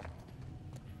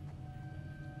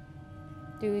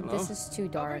 Dude, this Hello? is too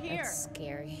dark. here. That's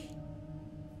scary.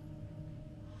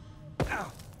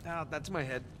 Ow! Ow, that's my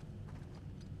head.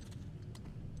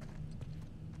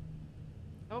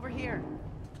 Over here.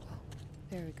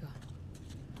 There we go.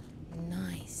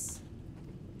 Nice.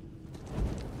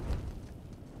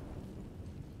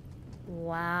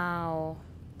 Wow.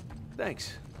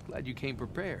 Thanks. Glad you came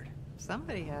prepared.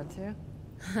 Somebody had to.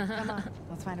 Come on,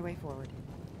 let's find a way forward.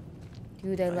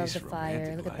 Dude, I love Nice the fire.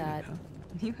 romantic Look at lighting, that. huh?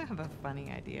 You have a funny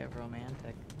idea of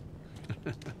romantic.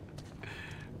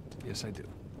 Yes, I do.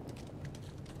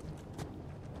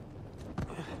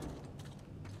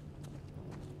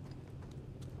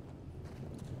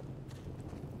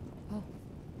 Oh.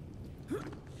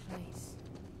 Nice.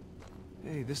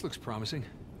 Hey, this looks promising.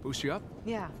 Boost you up?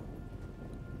 Yeah.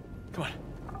 Come on.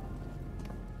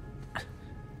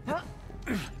 Huh?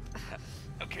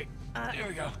 Okay, there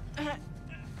we go.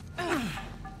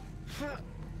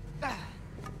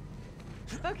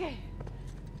 Okay.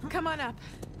 Come on up.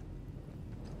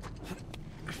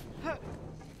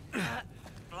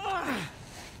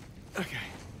 Okay,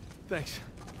 thanks.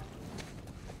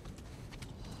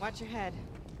 Watch your head.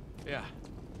 Yeah.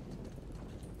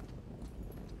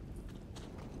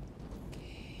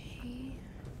 Okay.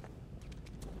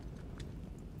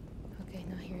 Okay,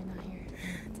 not here, not here.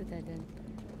 It's a dead end.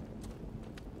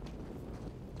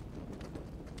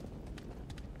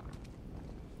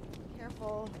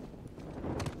 Careful.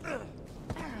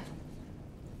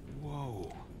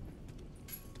 Whoa.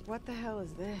 What the hell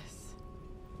is this?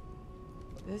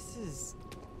 This is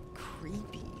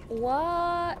creepy.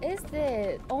 What is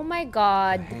this? Oh my The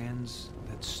god. hands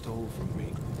that stole from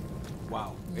me.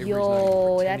 Wow. Avery's Yo, not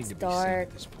even pretending that's to be sane dark.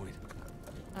 at this point.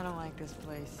 I don't like this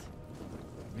place.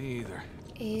 Me either.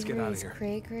 Let's get out of Avery's here.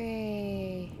 cray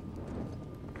cray.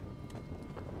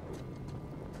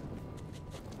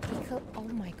 Oh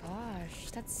my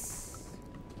gosh, that's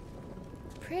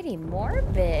pretty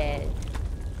morbid.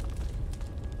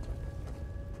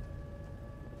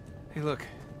 Hey, look.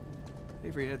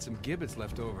 Avery had some gibbets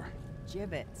left over.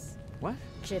 Gibbets. What?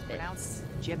 Pronounced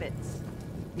Gibbets.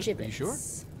 gibbets. Gibbets. Are you sure?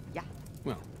 Yeah.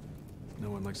 Well, no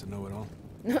one likes to know it all.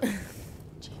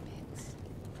 Gibbets.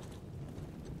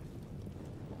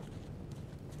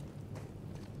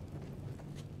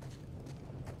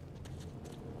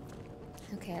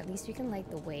 Okay, at least we can light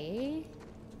the way.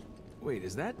 Wait,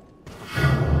 is that?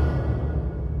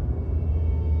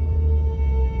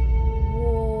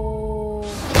 Whoa.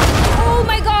 Oh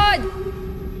my god!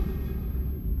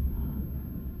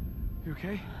 You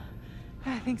okay?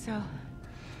 I think so.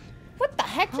 What the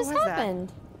heck What just was that?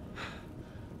 happened?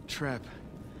 Trap.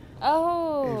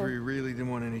 Oh. Avery really didn't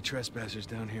want any trespassers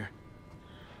down here.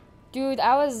 Dude,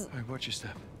 I was All right, watch your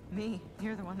step. Me.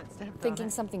 You're the one that stepped thinking on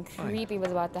it. something creepy was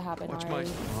about to happen Watch already.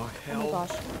 my... Oh, Oh hell. my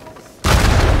gosh.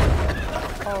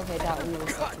 Oh, okay, that we were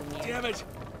God too near. damn it!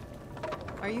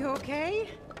 Are you okay?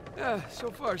 Yeah, so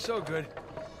far so good.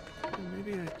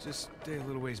 Maybe I just stay a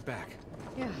little ways back.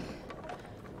 Yeah.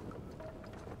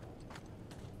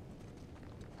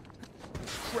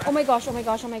 Oh my gosh, oh my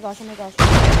gosh, oh my gosh, oh my gosh.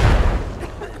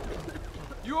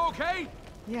 You okay?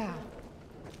 Yeah.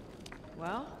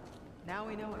 Well, now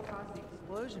we know what caused the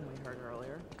explosion we heard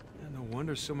earlier. Yeah, no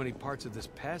wonder so many parts of this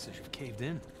passage have caved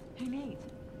in. Hey, Nate.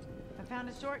 I found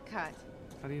a shortcut.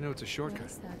 How do you know it's a shortcut? What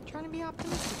is that? Trying to be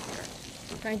optimistic here.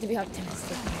 Trying to be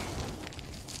optimistic.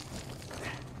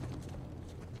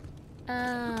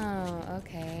 Oh,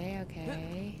 okay,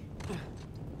 okay.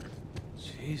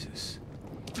 Jesus.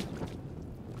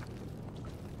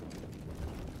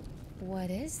 What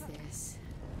is this?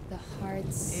 The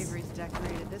hearts. Avery's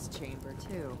decorated this chamber,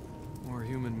 too. More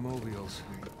human mobiles.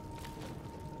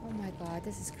 Oh my god,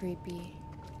 this is creepy.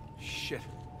 Shit.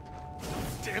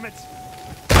 Damn it!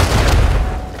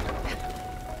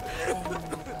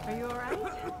 Are you alright?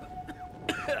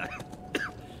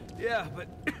 Yeah, but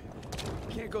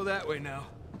can't go that way now.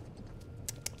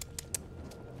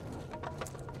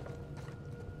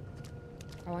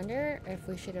 I wonder if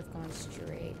we should have gone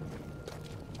straight.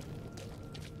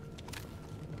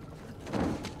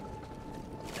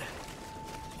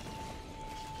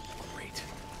 Great.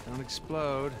 Don't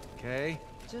explode, okay?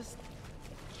 Just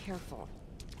careful.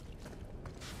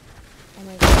 Oh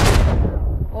my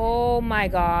god. Oh my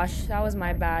gosh, that was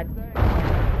my bad.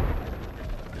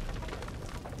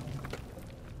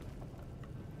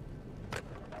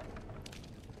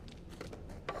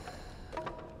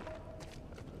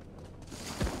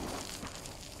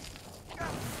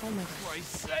 Oh my god.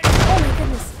 Christ's sake! Oh my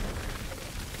goodness.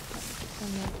 Oh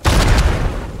no.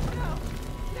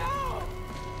 No!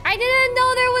 I didn't know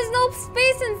there was no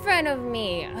space in front of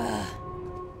me. Ugh.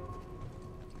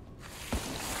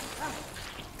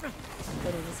 Go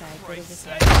to the side, go to the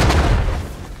side.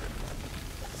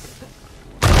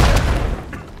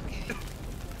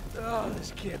 Oh,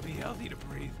 this can't be healthy to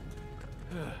breathe.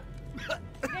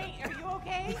 Nate, are you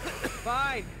okay?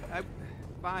 Fine.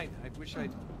 Fine. I wish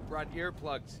I'd brought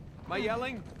earplugs. Am I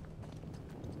yelling?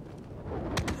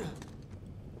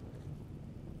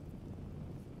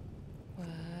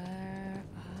 Where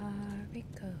are we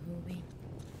going?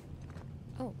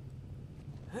 Oh.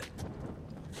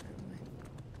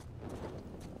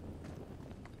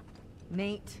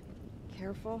 Nate,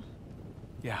 careful.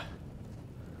 Yeah.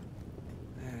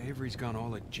 Avery's gone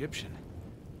all Egyptian.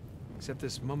 Except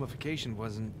this mummification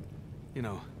wasn't, you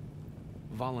know,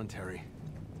 voluntary.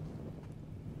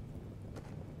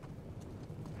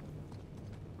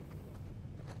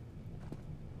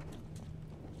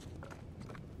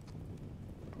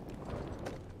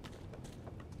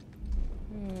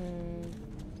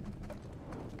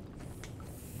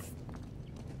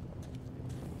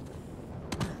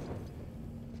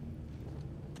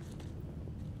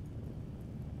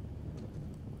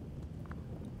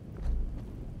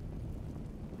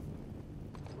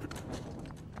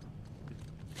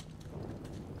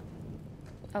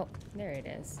 Oh, there it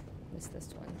is. Missed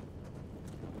this one.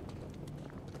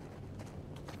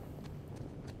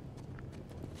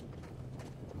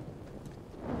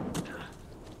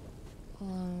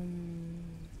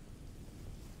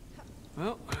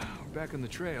 Well, we're back on the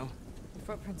trail. The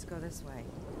footprints go this way.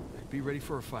 Be ready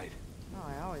for a fight. Oh,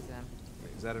 I always am.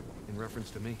 Wait, is that in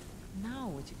reference to me? No,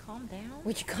 would you calm down?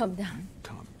 Would you calm down?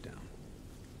 Calm down.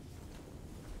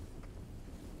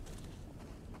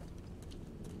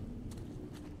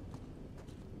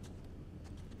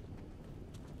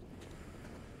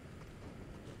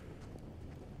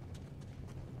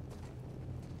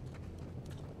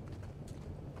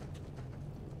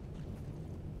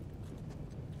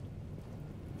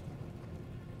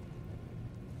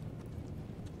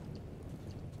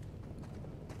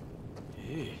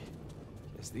 Hey,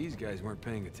 guess these guys weren't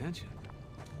paying attention.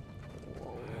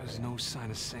 There's no sign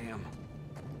of Sam.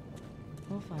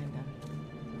 We'll find him.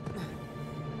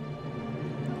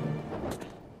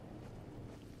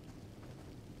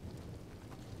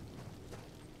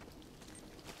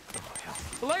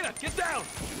 Elena, get down!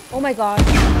 Oh my god.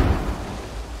 Okay,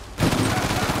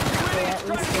 at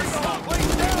least this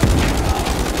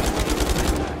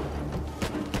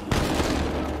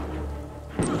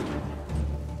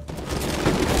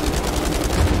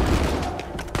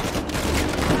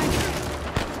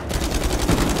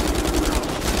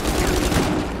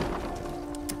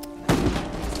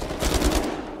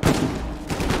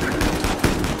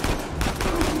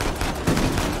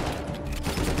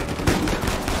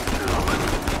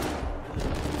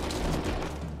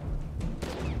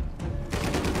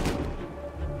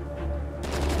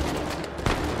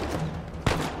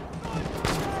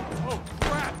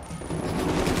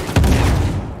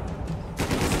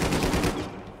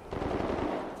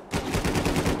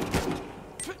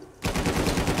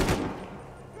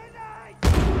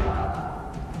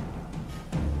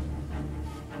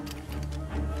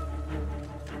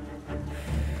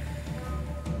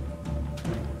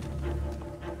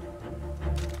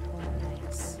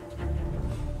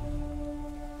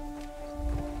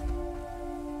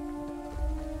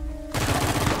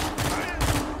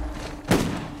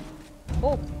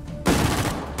Oh.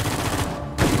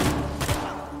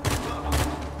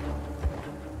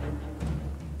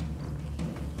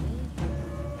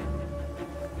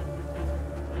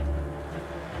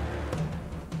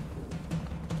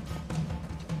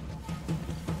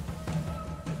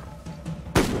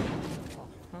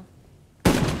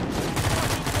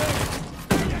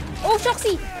 Oh,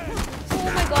 Shoxy! Oh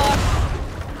my god.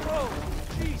 Oh,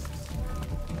 Jesus!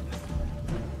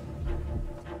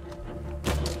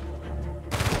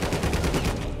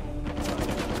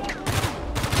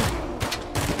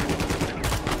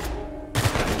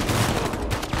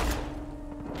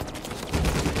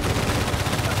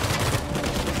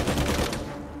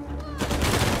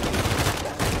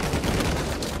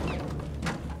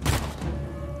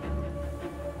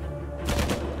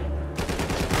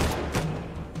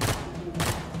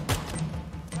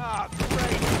 Ah,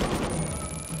 great!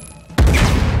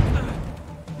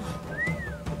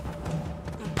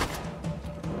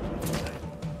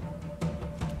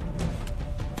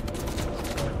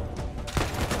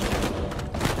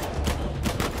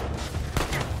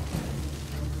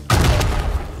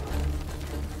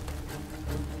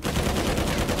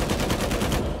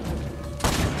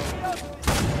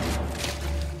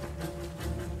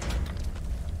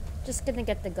 Just gonna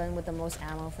get the gun with the most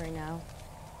ammo for now.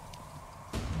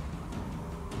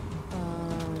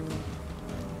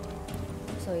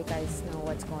 So you guys know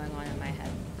what's going on in my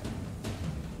head.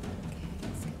 Okay,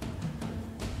 let's get that.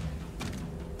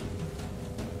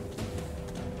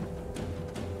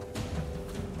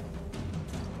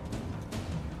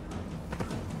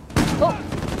 Oh!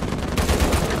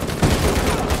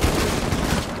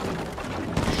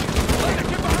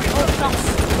 Oh, shucks.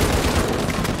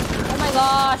 Oh my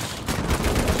gosh!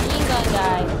 Machine gun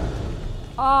guy.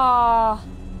 Ah.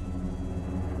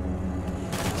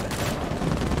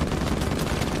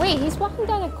 Wait, he's walking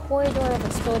down a corridor of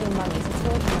exploding mummies. It's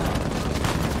really cool.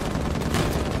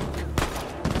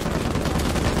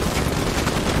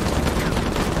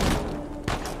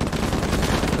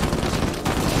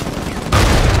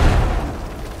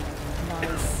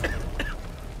 Nice.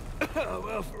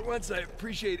 Well, for once I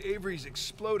appreciate Avery's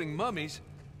exploding mummies.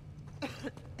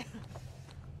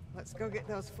 Let's go get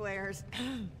those flares.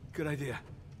 Good idea.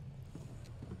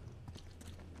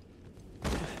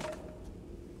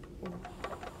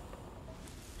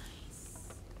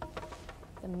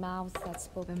 The mouths that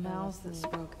spoke The ill mouths of that me.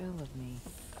 spoke ill of me.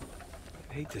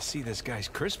 I hate to see this guy's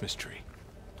Christmas tree.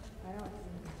 I don't.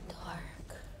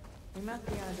 Dark. We must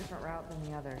be on a different route than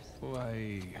the others.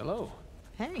 Why, hello.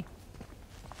 Hey.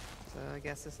 So I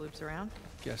guess this loops around?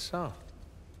 Guess so.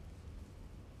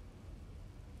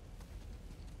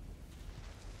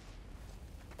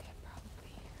 Okay,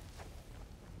 probably.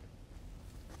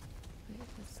 Wait,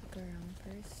 let's look around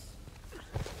first.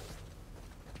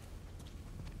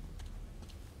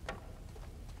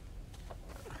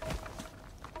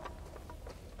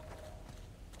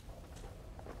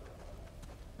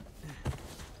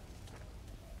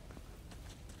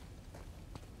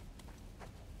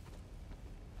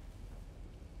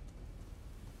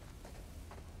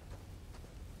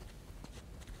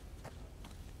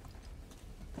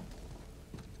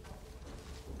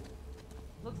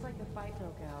 Looks like the fight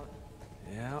broke out.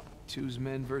 Yeah, two's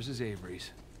men versus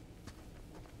Avery's.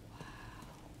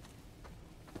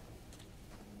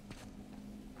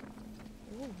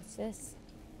 Ooh, what's this?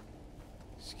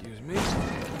 Excuse me.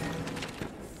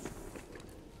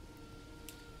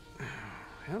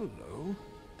 hello.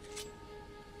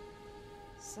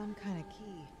 Some kind of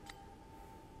key.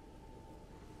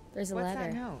 There's a What's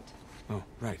letter. that note? Oh,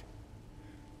 right.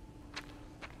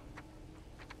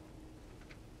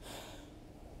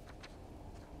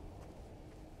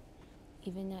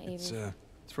 Even now, Avery.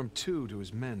 It's from 2 to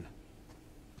his men.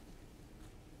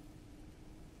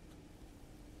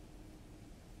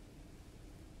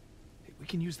 Hey, we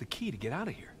can use the key to get out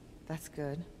of here. That's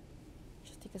good.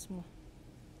 Just take us more.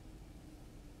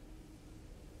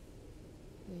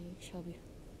 Shelby.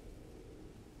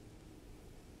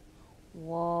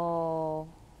 Whoa.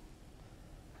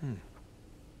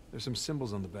 There's some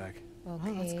symbols on the back.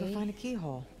 Okay. Well, let's go find a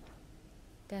keyhole.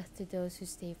 Death to those who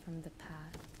stay from the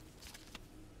path.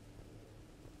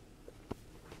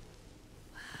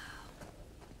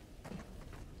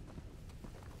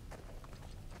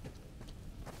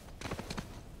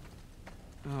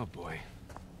 Oh boy.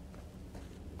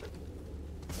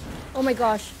 Oh my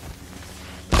gosh.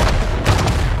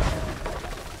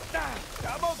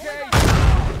 I'm okay.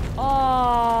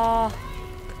 Oh.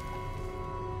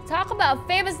 Talk about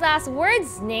famous last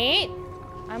words, Nate.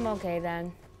 I'm okay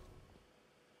then.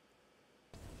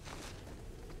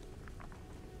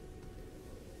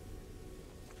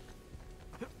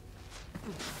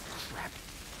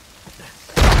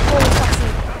 Oh,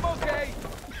 I'm okay.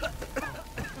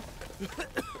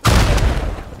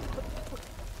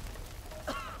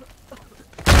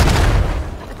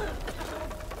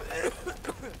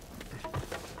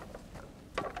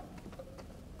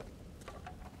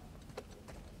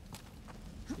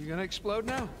 You gonna explode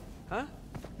now? Huh?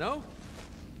 No?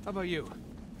 How about you?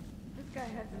 This guy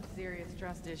had some serious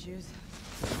trust issues.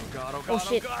 Oh god, oh oh god,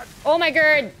 shit. oh god! Oh my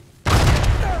god.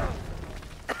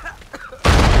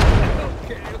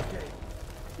 Okay, okay.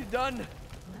 You done?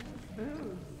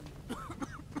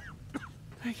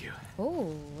 Thank you.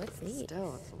 Oh, what's these?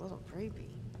 Still, it's a little creepy.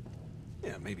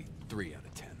 Yeah, maybe 3 out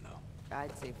of 10 though.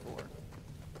 I'd say 4.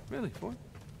 Really? 4?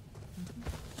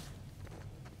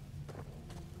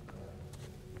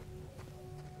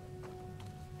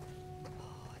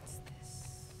 What's this?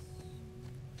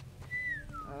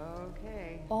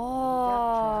 Okay.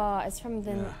 Oh, it's from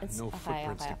the. Yeah, It's no okay,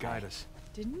 footprints okay, to guide okay. us.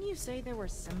 Didn't you say there were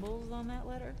symbols on that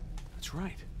letter? That's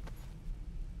right.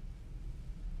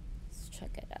 Let's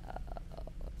check it out.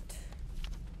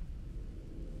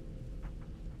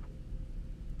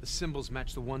 The symbols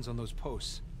match the ones on those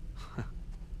posts.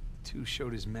 2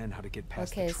 showed his men how to get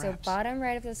past Okay, the so traps. bottom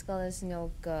right of the skull is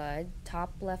no good.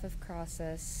 Top left of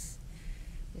crosses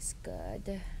is good.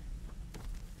 Okay.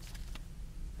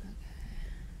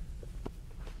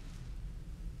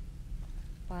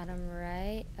 Bottom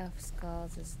right of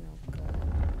skulls is no good.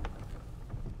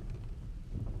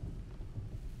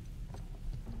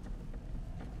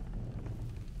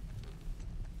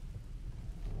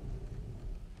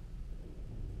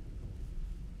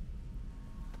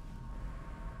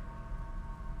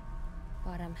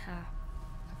 Bottom half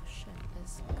of ship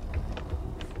is good.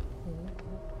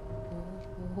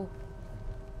 Oh.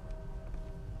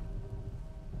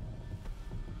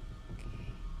 Okay.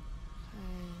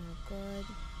 No good.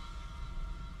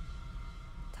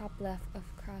 Top left of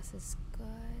cross is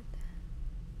good.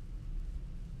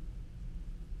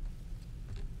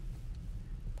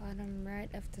 Bottom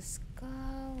right of the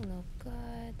skull, no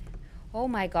good. Oh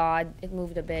my god, it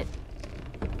moved a bit.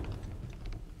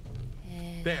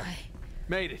 And There.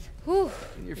 Made it. Whew,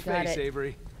 In your we got face, it.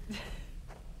 Avery.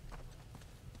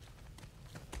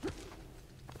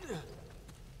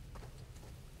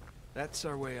 That's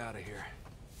our way out of here.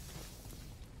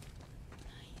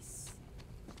 Nice.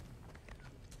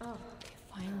 Okay,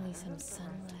 finally some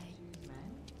sunlight.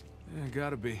 Yeah,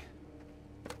 gotta be.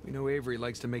 We know Avery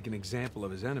likes to make an example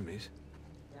of his enemies.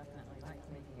 Definitely likes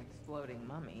making exploding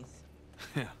mummies.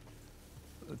 Yeah.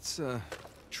 Let's,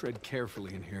 tread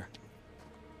carefully in here.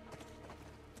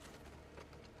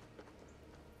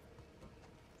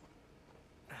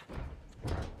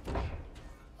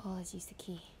 Oh, let's use the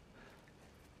key.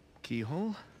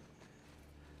 Keyhole?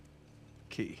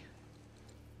 Key.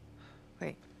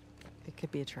 Wait, it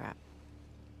could be a trap.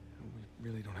 We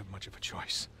really don't have much of a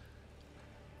choice.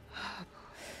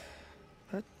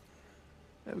 But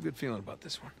I have a good feeling about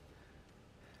this one.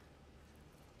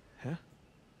 Huh?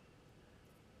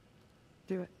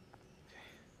 Do it.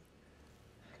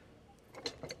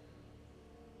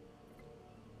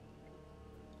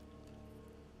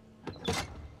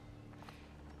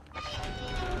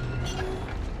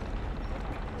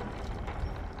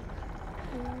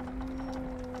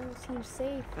 Seems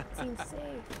safe. Seems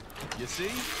safe. You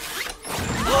see?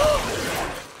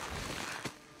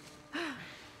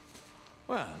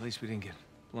 Well, at least we didn't get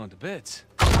blown to bits.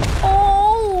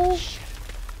 Oh!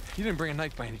 You didn't bring a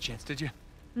knife by any chance, did you?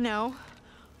 No.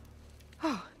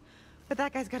 Oh, but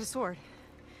that guy's got a sword.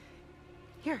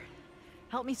 Here,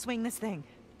 help me swing this thing.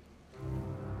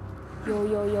 Yo,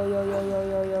 yo, yo, yo, yo, yo,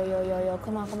 yo, yo, yo, yo, yo.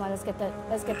 Come on, come on. Let's get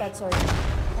that sword.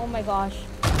 Oh my gosh.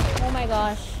 Oh my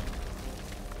gosh.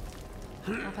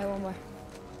 Okay, one more.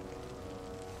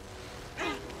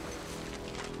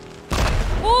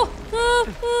 Oh!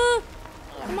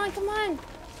 Come on, come on.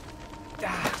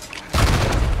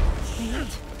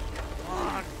 Shit. Come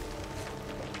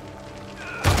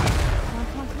on,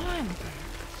 come on, come on.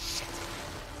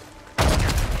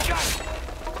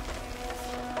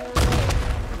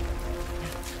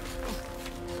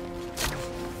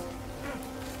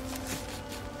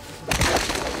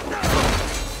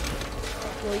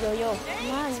 Yo, yo, yo.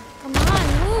 Come on. Come on.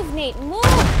 Move, Nate. Move.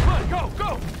 Come on, go, go!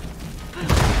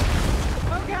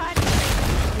 Oh, God.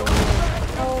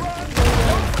 Oh.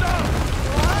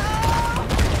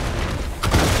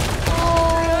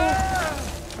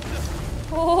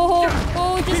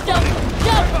 Oh, just jump.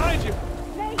 Jump. Behind you!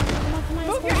 Come on, come on.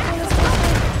 Let's go.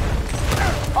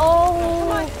 Oh.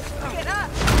 Come on, get up.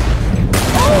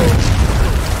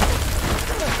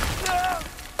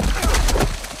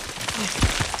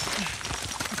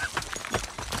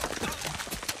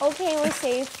 Okay, we're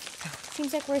safe.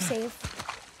 Seems like we're safe.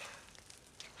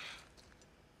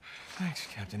 Thanks,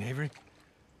 Captain Avery.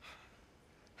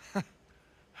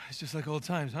 It's just like old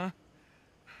times, huh?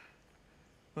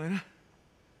 Lena?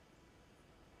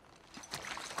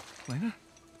 Lena?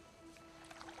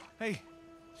 Hey.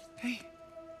 Hey.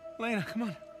 Lena, come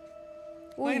on.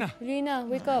 Ooh, Lena. Lena,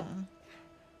 wake up.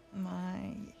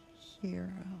 My hero.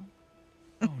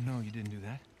 Oh, no, you didn't do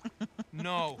that.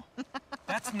 No.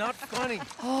 That's not funny.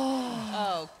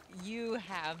 Oh, you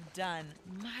have done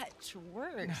much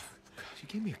worse. God, you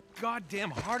gave me a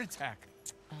goddamn heart attack.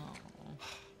 Oh,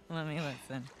 let me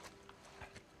listen.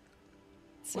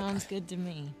 Sounds good to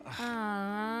me.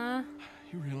 Aww.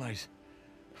 You realize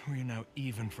we're now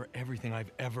even for everything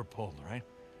I've ever pulled, right?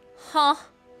 Huh?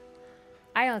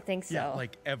 I don't think so. Yeah,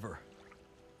 like ever.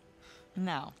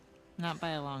 No, not by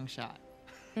a long shot.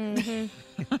 That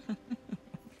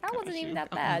wasn't even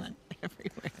that bad.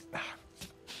 Everywhere.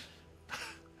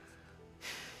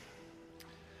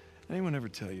 Anyone ever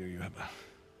tell you you have a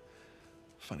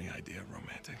funny idea of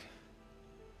romantic?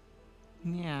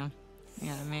 Yeah,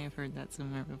 I may have heard that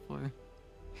somewhere before.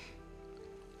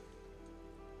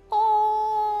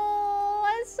 Oh,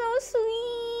 that's so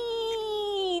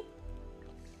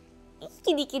sweet.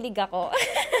 Kilig-kilig ako.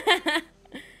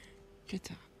 Good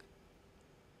talk.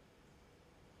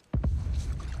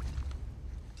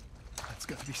 That's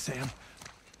gotta be Sam.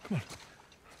 Come on.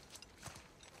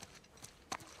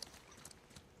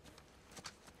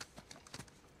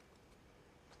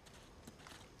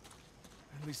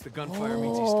 At least the gunfire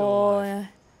means he's still alive.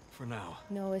 For now.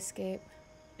 No escape.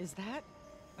 Is that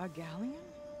a galleon?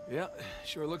 Yeah,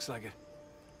 sure looks like it.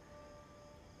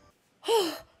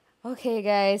 Okay,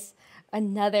 guys.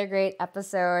 Another great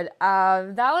episode.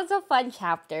 That was a fun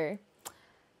chapter.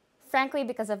 Frankly,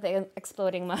 because of the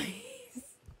exploding mines.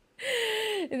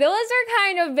 Those are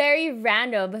kind of very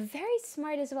random, but very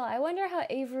smart as well. I wonder how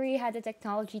Avery had the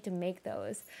technology to make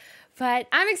those. But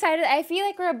I'm excited. I feel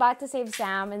like we're about to save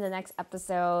Sam in the next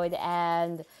episode.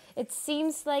 And it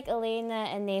seems like Elena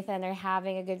and Nathan are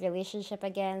having a good relationship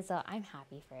again. So I'm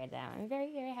happy for them. I'm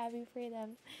very, very happy for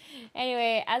them.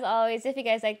 Anyway, as always, if you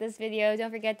guys like this video,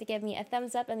 don't forget to give me a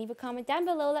thumbs up and leave a comment down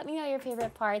below. Let me know your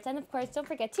favorite parts. And of course, don't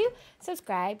forget to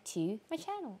subscribe to my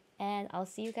channel. And I'll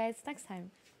see you guys next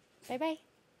time. Bye-bye.